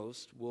value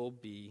most will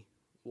be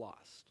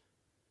lost.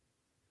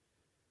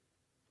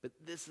 But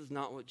this is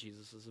not what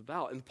Jesus is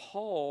about. And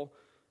Paul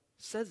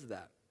says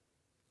that.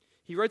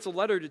 He writes a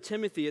letter to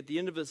Timothy at the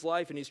end of his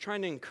life, and he's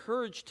trying to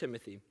encourage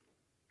Timothy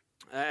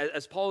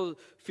As Paul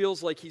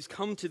feels like he's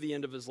come to the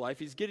end of his life,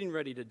 he's getting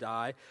ready to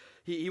die,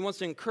 he wants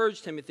to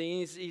encourage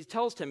Timothy. He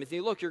tells Timothy,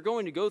 look, you're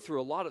going to go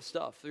through a lot of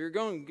stuff. You're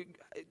going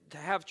to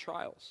have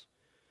trials.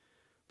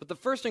 But the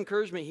first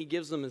encouragement he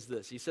gives them is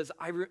this. He says,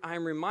 I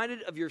am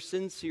reminded of your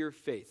sincere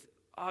faith.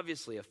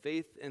 Obviously, a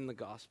faith in the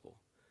gospel.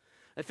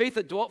 A faith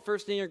that dwelt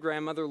first in your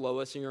grandmother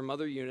Lois and your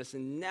mother Eunice,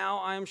 and now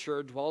I am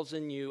sure dwells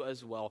in you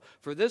as well.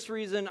 For this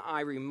reason,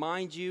 I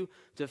remind you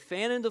to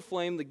fan into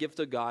flame the gift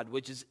of God,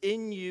 which is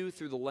in you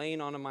through the laying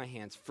on of my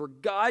hands. For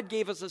God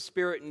gave us a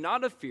spirit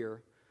not of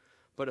fear,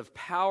 but of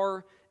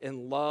power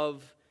and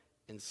love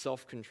and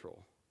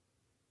self-control.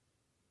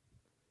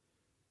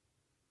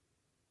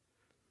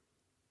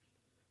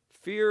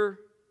 Fear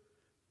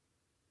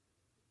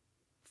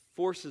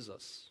forces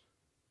us,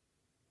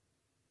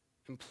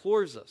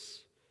 implores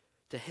us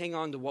to hang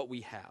on to what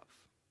we have,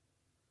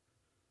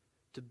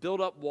 to build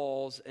up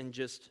walls and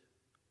just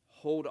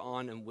hold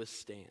on and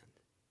withstand.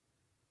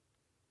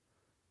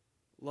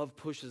 Love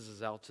pushes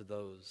us out to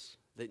those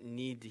that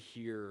need to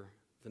hear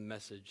the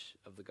message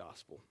of the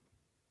gospel.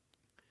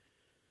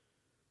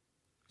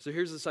 So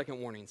here's the second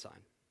warning sign.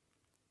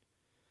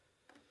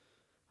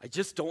 I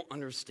just don't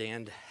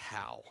understand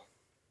how.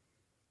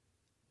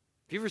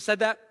 Have you ever said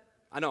that?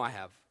 I know I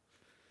have.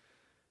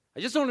 I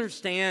just don't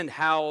understand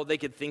how they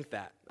could think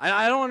that.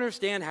 I don't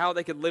understand how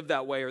they could live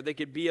that way or they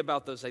could be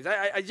about those things.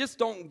 I just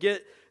don't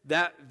get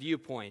that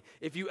viewpoint.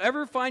 If you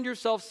ever find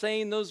yourself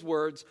saying those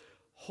words,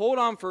 hold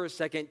on for a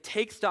second,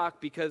 take stock,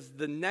 because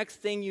the next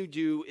thing you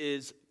do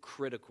is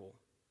critical.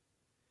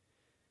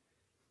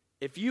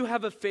 If you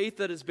have a faith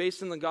that is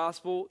based in the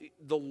gospel,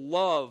 the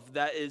love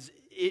that is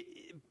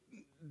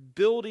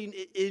building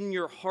in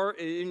your heart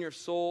and in your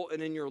soul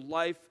and in your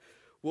life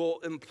will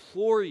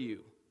implore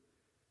you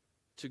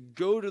to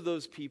go to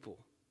those people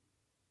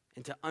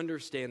and to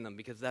understand them,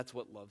 because that's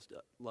what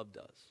love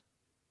does.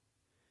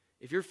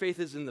 If your faith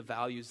is in the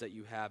values that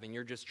you have and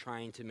you're just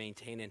trying to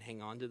maintain and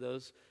hang on to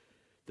those,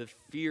 the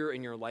fear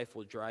in your life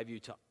will drive you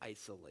to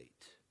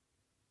isolate.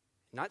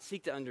 Not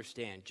seek to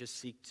understand, just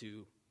seek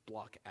to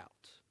block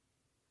out.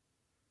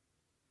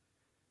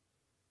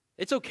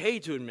 It's okay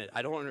to admit,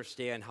 I don't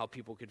understand how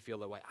people could feel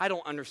that way. I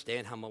don't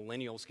understand how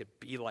millennials could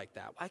be like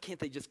that. Why can't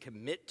they just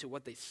commit to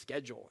what they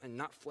schedule and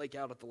not flake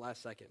out at the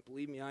last second?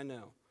 Believe me, I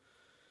know.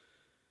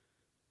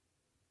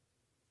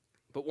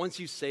 But once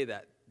you say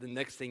that, the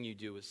next thing you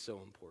do is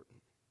so important.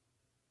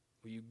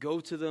 Will you go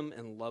to them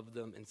and love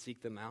them and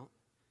seek them out?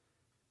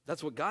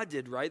 That's what God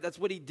did, right? That's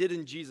what he did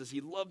in Jesus.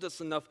 He loved us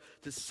enough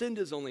to send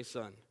his only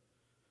son.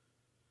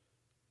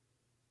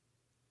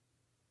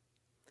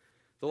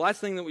 The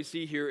last thing that we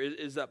see here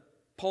is that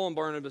Paul and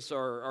Barnabas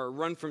are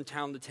run from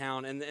town to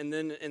town, and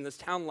then in this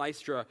town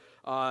Lystra,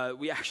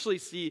 we actually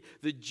see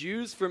the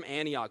Jews from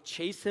Antioch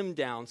chase him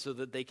down so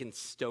that they can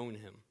stone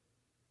him.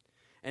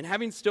 And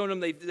having stoned him,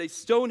 they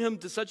stone him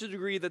to such a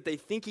degree that they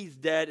think he's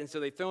dead, and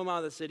so they throw him out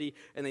of the city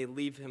and they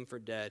leave him for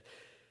dead.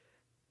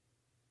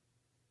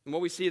 And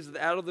what we see is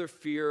that out of their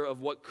fear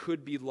of what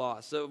could be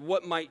lost, of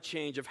what might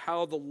change, of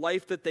how the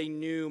life that they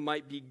knew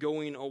might be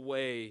going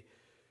away,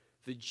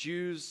 the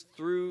Jews,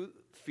 through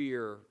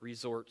fear,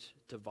 resort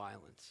to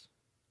violence.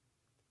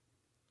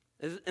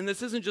 And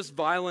this isn't just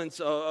violence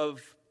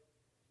of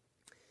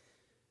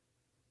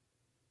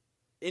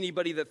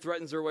anybody that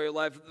threatens their way of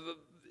life.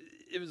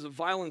 It was a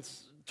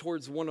violence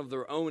towards one of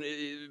their own.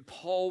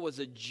 Paul was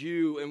a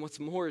Jew, and what's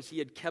more is he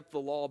had kept the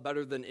law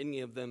better than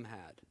any of them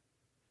had.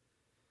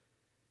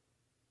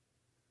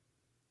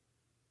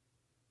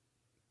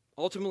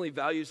 Ultimately,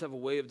 values have a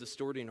way of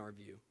distorting our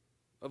view,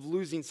 of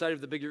losing sight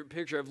of the bigger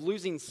picture, of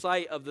losing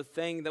sight of the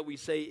thing that we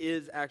say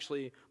is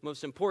actually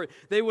most important.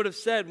 They would have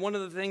said one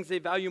of the things they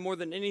value more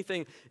than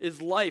anything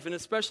is life, and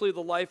especially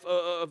the life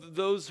of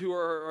those who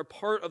are a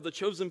part of the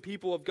chosen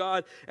people of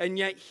God, and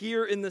yet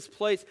here in this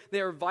place,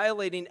 they are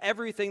violating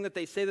everything that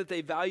they say that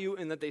they value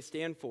and that they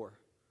stand for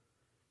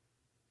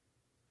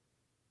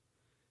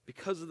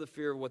because of the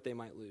fear of what they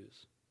might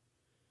lose.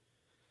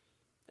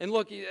 And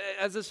look,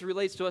 as this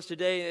relates to us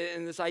today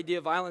and this idea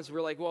of violence,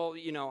 we're like, well,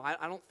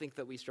 I don't think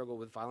that we struggle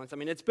with violence. I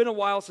mean, it's been a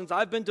while since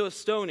I've been to a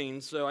stoning,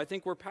 so I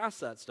think we're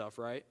past that stuff,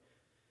 right?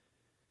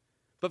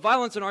 But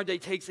violence in our day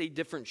takes a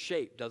different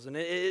shape, doesn't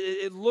it?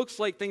 It looks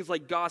like things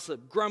like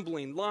gossip,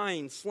 grumbling,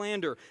 lying,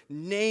 slander,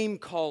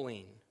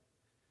 name-calling.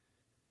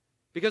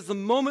 Because the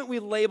moment we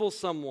label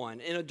someone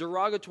in a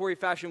derogatory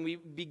fashion, we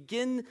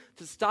begin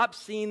to stop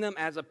seeing them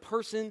as a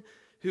person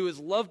who is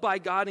loved by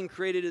God and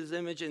created his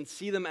image, and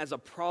see them as a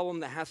problem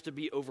that has to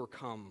be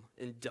overcome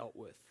and dealt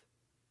with.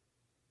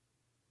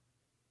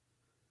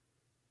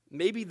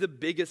 Maybe the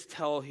biggest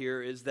tell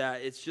here is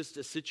that it's just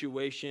a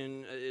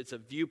situation, it's a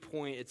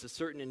viewpoint, it's a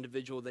certain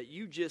individual that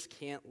you just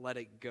can't let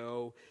it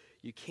go.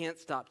 You can't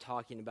stop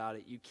talking about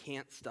it. You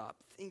can't stop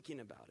thinking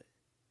about it.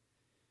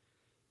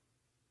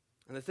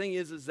 And the thing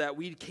is that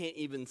we can't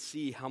even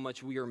see how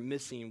much we are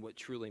missing what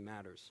truly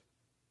matters.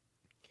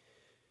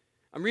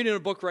 I'm reading a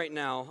book right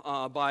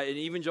now by an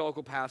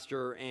evangelical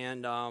pastor,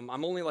 and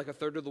I'm only like a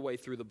third of the way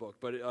through the book,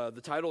 but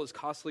the title is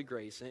Costly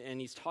Grace, and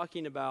he's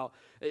talking about,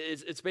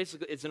 it's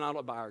basically, it's an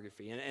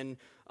autobiography, and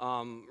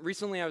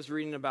recently I was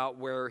reading about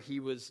where he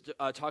was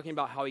talking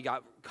about how he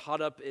got caught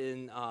up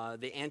in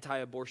the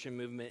anti-abortion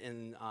movement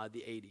in the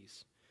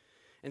 80s.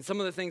 And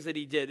some of the things that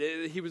he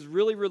did, he was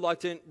really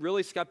reluctant,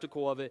 really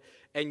skeptical of it,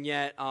 and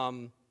yet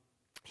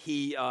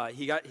he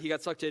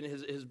got sucked in.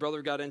 His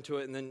brother got into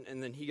it,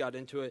 and then he got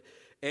into it.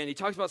 And he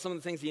talks about some of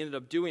the things he ended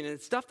up doing, and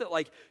it's stuff that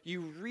like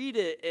you read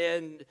it,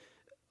 and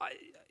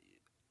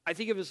I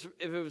think if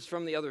it was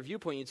from the other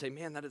viewpoint, you'd say,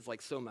 man, that is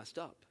like so messed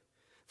up.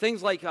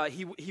 Things like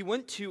he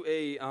went to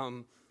a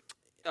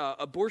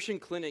abortion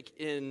clinic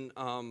in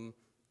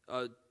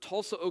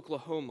Tulsa,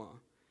 Oklahoma,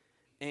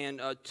 and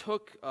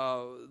took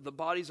the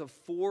bodies of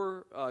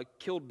 4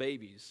 killed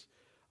babies,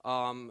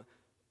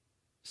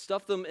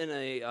 stuffed them in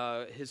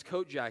his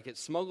coat jacket,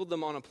 smuggled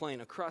them on a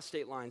plane across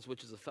state lines,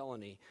 which is a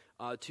felony,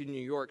 to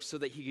New York, so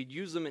that he could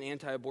use them in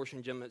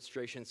anti-abortion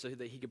demonstrations, so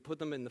that he could put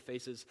them in the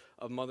faces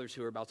of mothers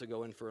who are about to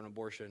go in for an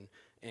abortion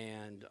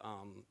and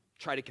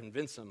try to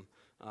convince them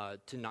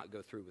to not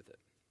go through with it.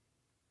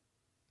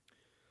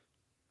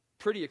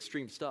 Pretty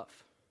extreme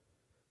stuff.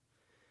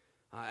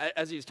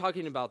 As he was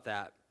talking about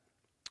that,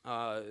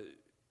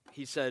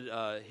 he said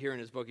here in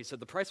his book, he said,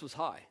 the price was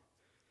high.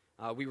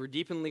 We were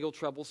deep in legal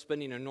trouble,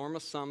 spending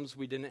enormous sums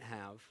we didn't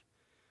have.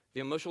 The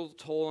emotional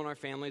toll on our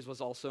families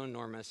was also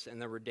enormous, and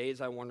there were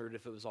days I wondered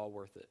if it was all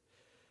worth it.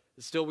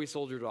 But still, we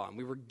soldiered on.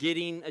 We were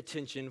getting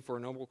attention for a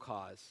noble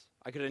cause.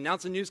 I could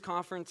announce a news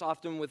conference,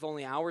 often with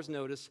only hours'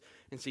 notice,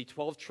 and see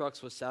 12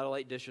 trucks with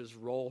satellite dishes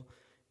roll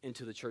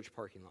into the church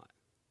parking lot.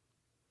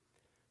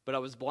 But I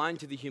was blind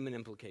to the human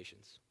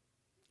implications.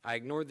 I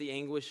ignored the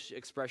anguish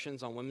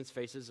expressions on women's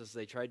faces as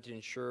they tried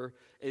to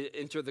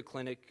enter the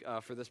clinic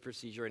for this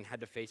procedure and had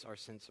to face our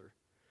censor.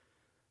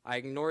 I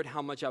ignored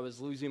how much I was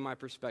losing my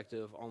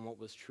perspective on what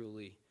was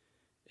truly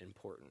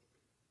important.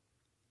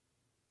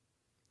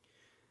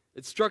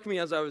 It struck me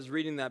as I was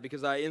reading that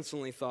because I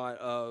instantly thought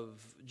of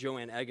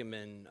Joanne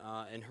Egeman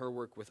and her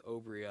work with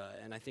Obria.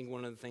 And I think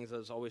one of the things that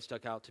has always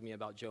stuck out to me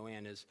about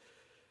Joanne is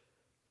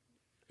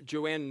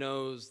Joanne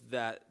knows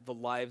that the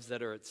lives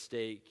that are at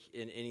stake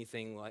in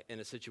anything like in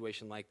a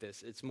situation like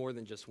this, it's more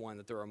than just one,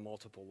 that there are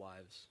multiple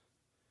lives.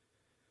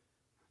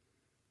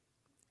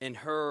 And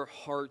her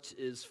heart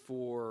is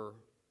for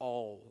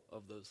all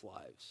of those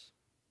lives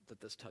that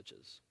this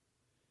touches.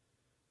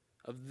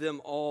 Of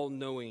them all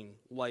knowing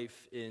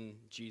life in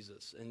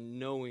Jesus and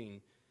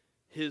knowing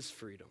his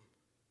freedom.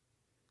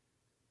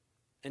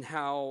 And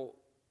how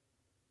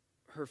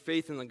her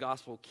faith in the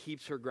gospel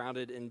keeps her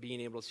grounded in being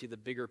able to see the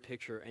bigger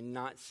picture and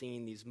not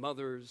seeing these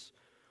mothers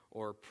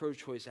or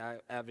pro-choice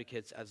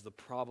advocates as the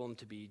problem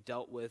to be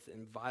dealt with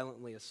and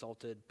violently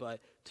assaulted, but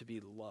to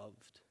be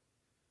loved.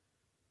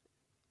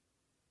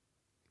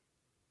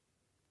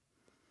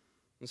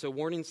 And so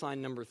warning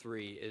sign number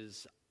 3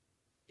 is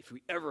if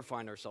we ever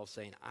find ourselves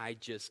saying, I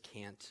just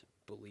can't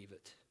believe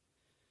it.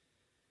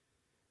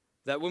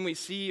 That when we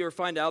see or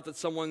find out that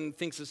someone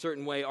thinks a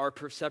certain way, our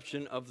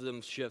perception of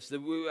them shifts.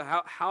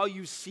 That how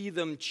you see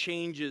them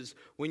changes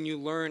when you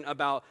learn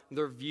about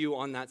their view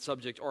on that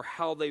subject or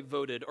how they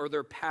voted or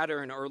their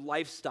pattern or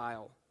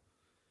lifestyle.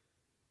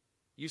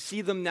 You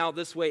see them now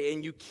this way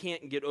and you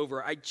can't get over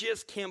it. I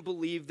just can't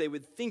believe they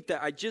would think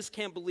that. I just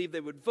can't believe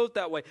they would vote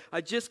that way. I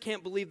just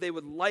can't believe they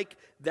would like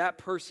that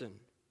person.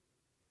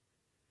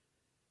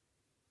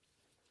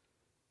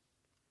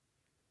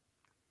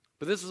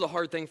 But this is a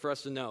hard thing for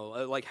us to know.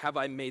 Like, have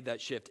I made that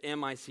shift?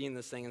 Am I seeing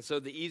this thing? And so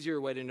the easier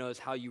way to know is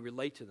how you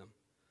relate to them.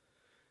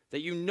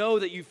 That you know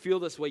that you feel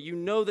this way. You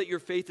know that your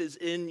faith is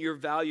in your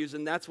values,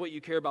 and that's what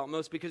you care about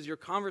most because your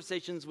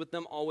conversations with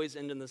them always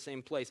end in the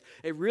same place.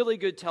 A really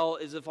good tell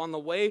is if on the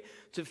way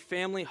to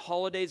family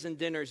holidays and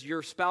dinners,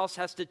 your spouse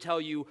has to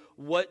tell you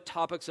what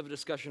topics of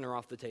discussion are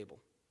off the table.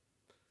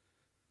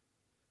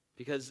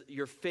 Because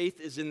your faith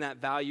is in that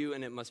value,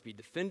 and it must be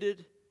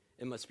defended,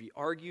 it must be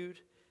argued,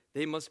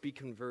 they must be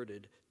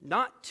converted,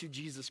 not to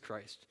Jesus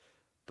Christ,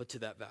 but to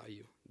that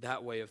value,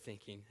 that way of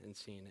thinking and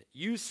seeing it.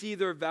 You see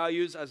their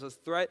values as a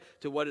threat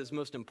to what is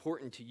most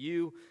important to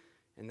you,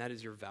 and that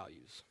is your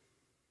values.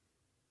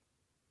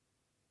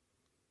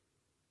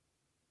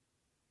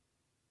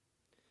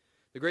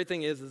 The great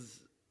thing is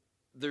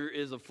there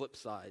is a flip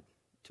side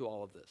to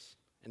all of this,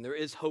 and there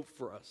is hope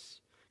for us.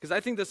 Because I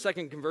think the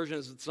second conversion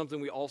is something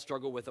we all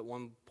struggle with at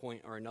one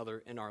point or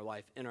another in our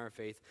life, in our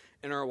faith,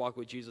 in our walk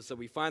with Jesus. So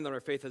we find that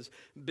our faith has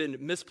been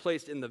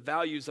misplaced in the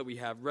values that we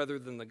have rather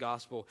than the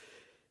gospel.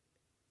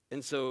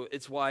 And so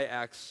it's why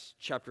Acts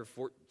chapter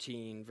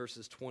 14,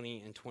 verses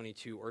 20 and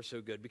 22 are so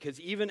good. Because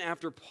even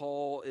after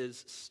Paul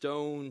is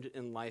stoned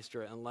in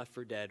Lystra and left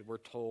for dead, we're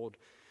told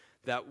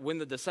that when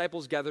the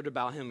disciples gathered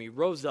about him, he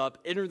rose up,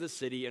 entered the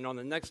city, and on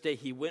the next day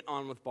he went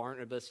on with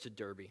Barnabas to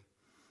Derbe.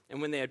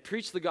 And when they had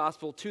preached the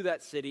gospel to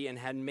that city and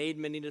had made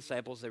many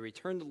disciples, they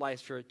returned to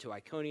Lystra, to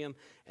Iconium,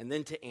 and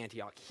then to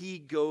Antioch. He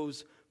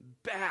goes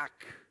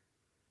back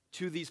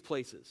to these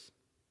places,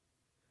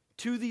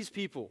 to these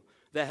people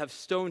that have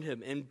stoned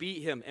him and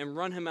beat him and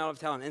run him out of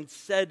town and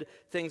said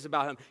things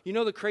about him. You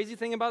know, the crazy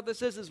thing about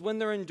this is when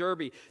they're in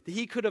Derbe,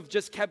 he could have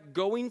just kept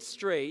going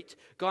straight,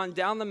 gone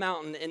down the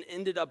mountain, and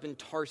ended up in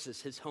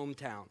Tarsus, his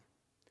hometown.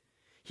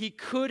 He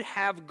could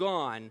have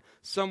gone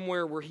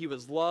somewhere where he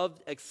was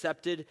loved,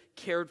 accepted,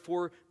 cared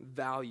for,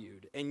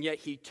 valued. And yet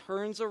he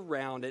turns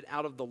around, and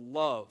out of the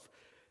love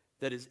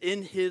that is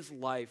in his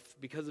life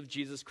because of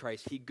Jesus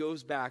Christ, he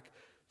goes back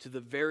to the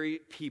very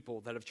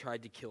people that have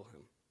tried to kill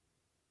him.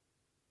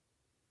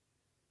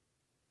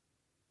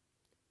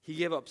 He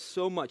gave up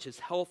so much, his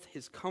health,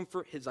 his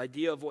comfort, his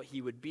idea of what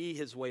he would be,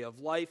 his way of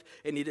life,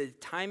 and he did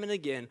it time and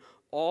again,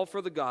 all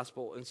for the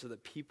gospel and so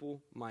that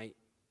people might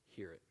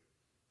hear it.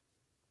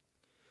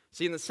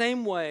 See, in the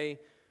same way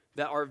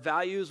that our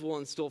values will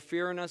instill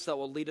fear in us, that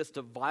will lead us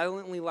to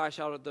violently lash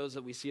out at those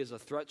that we see as a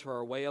threat to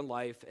our way of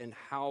life and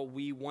how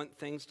we want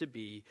things to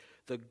be,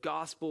 the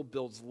gospel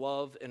builds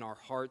love in our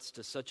hearts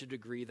to such a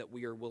degree that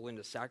we are willing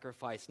to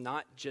sacrifice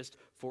not just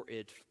for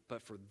it,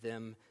 but for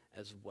them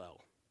as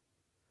well.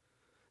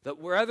 That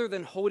rather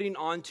than holding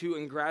on to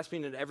and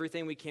grasping at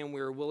everything we can,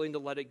 we are willing to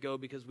let it go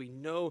because we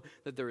know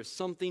that there is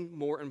something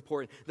more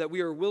important. That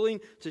we are willing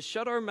to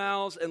shut our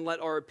mouths and let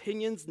our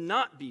opinions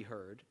not be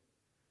heard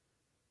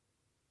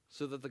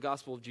so that the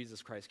gospel of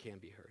Jesus Christ can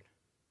be heard.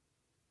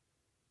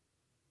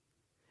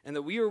 And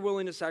that we are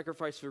willing to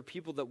sacrifice for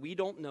people that we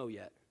don't know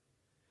yet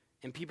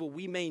and people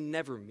we may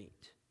never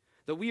meet.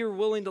 That we are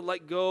willing to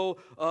let go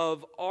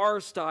of our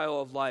style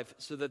of life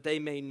so that they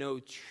may know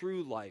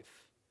true life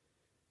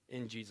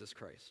in Jesus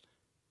Christ.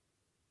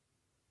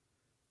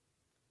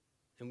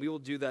 And we will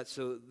do that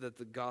so that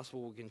the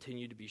gospel will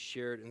continue to be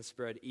shared and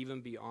spread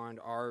even beyond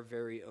our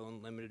very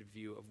own limited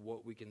view of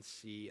what we can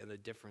see and the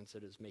difference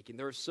it is making.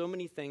 There are so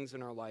many things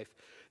in our life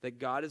that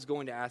God is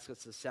going to ask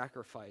us to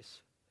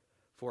sacrifice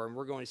for, and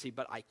we're going to see,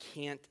 but I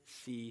can't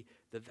see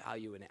the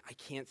value in it. I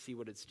can't see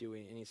what it's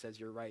doing. And he says,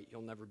 you're right,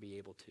 you'll never be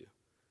able to.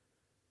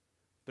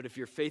 But if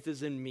your faith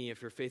is in me,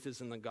 if your faith is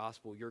in the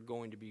gospel, you're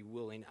going to be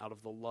willing, out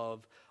of the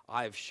love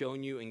I have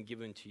shown you and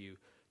given to you,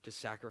 to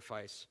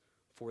sacrifice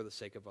for the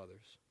sake of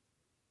others.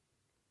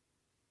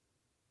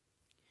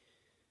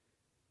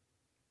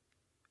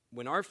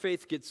 When our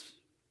faith gets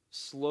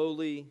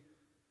slowly,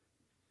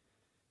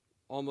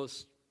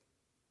 almost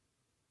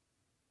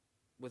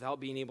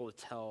without being able to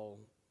tell,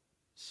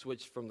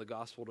 switched from the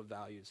gospel to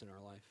values in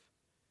our life,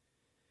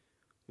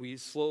 we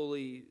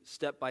slowly,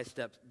 step by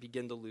step,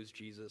 begin to lose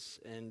Jesus,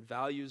 and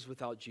values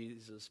without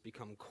Jesus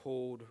become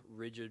cold,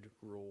 rigid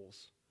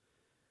rules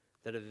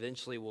that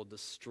eventually will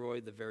destroy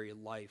the very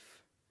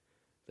life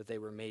that they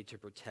were made to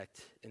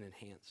protect and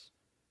enhance.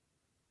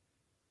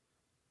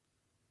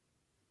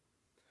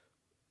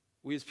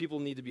 We as people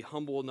need to be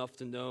humble enough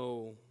to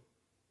know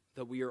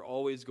that we are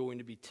always going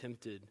to be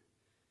tempted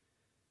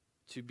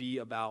to be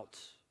about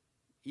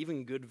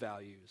even good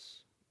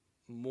values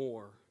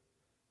more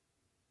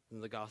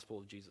than the gospel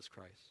of Jesus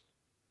Christ.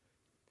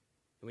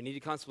 And we need to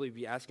constantly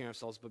be asking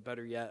ourselves, but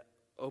better yet,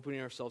 opening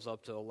ourselves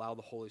up to allow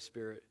the Holy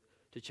Spirit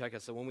to check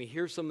us. So when we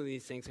hear some of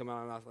these things come out of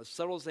our mouth, as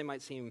subtle as they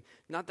might seem,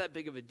 not that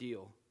big of a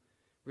deal,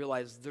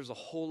 realize there's a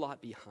whole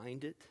lot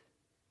behind it.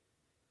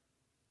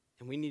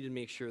 And we need to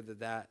make sure that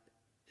that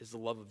is the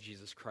love of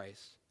Jesus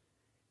Christ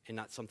and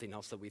not something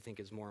else that we think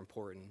is more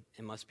important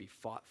and must be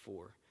fought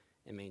for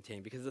and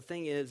maintained. Because the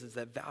thing is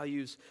that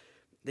values,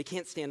 they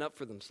can't stand up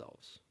for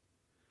themselves.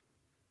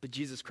 But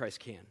Jesus Christ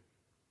can.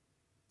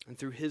 And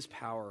through his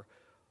power,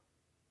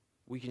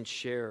 we can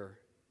share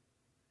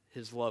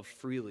his love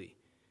freely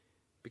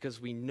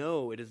because we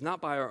know it is not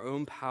by our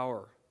own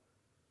power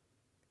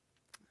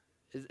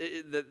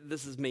that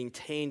this is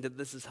maintained, that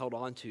this is held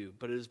on to,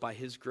 but it is by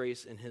his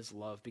grace and his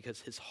love because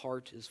his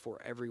heart is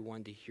for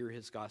everyone to hear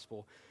his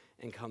gospel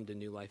and come to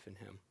new life in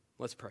him.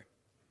 Let's pray.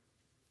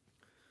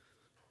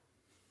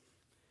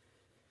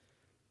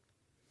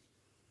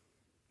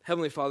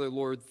 Heavenly Father,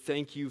 Lord,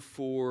 thank you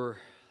for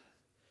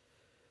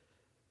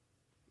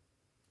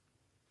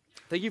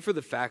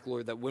the fact,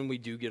 Lord, that when we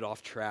do get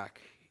off track,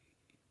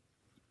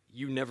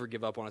 you never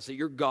give up on us, that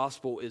your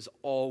gospel is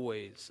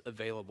always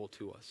available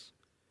to us.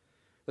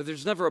 That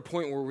there's never a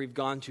point where we've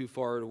gone too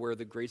far to where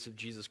the grace of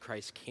Jesus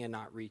Christ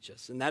cannot reach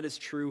us. And that is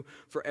true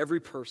for every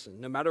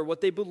person. No matter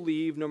what they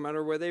believe, no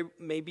matter where they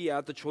may be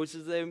at, the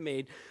choices they've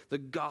made, the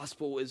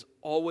gospel is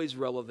always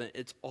relevant.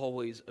 It's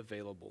always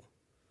available.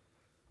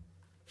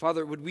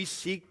 Father, would we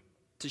seek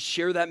to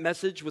share that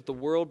message with the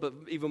world, but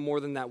even more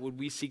than that, would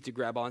we seek to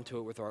grab onto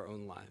it with our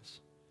own lives?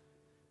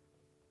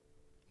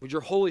 Would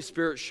your Holy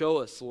Spirit show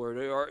us, Lord,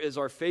 is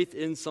our faith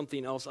in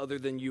something else other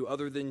than you,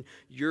 other than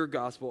your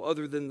gospel,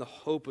 other than the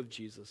hope of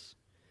Jesus?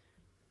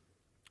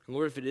 And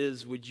Lord, if it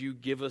is, would you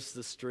give us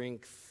the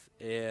strength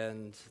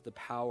and the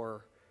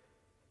power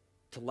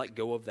to let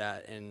go of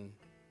that and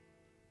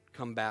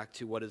come back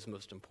to what is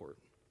most important?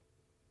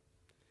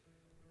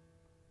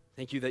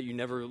 Thank you that you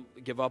never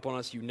give up on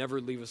us, you never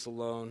leave us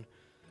alone,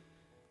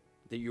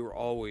 that you are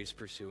always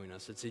pursuing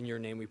us. It's in your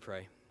name we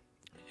pray.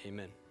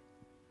 Amen.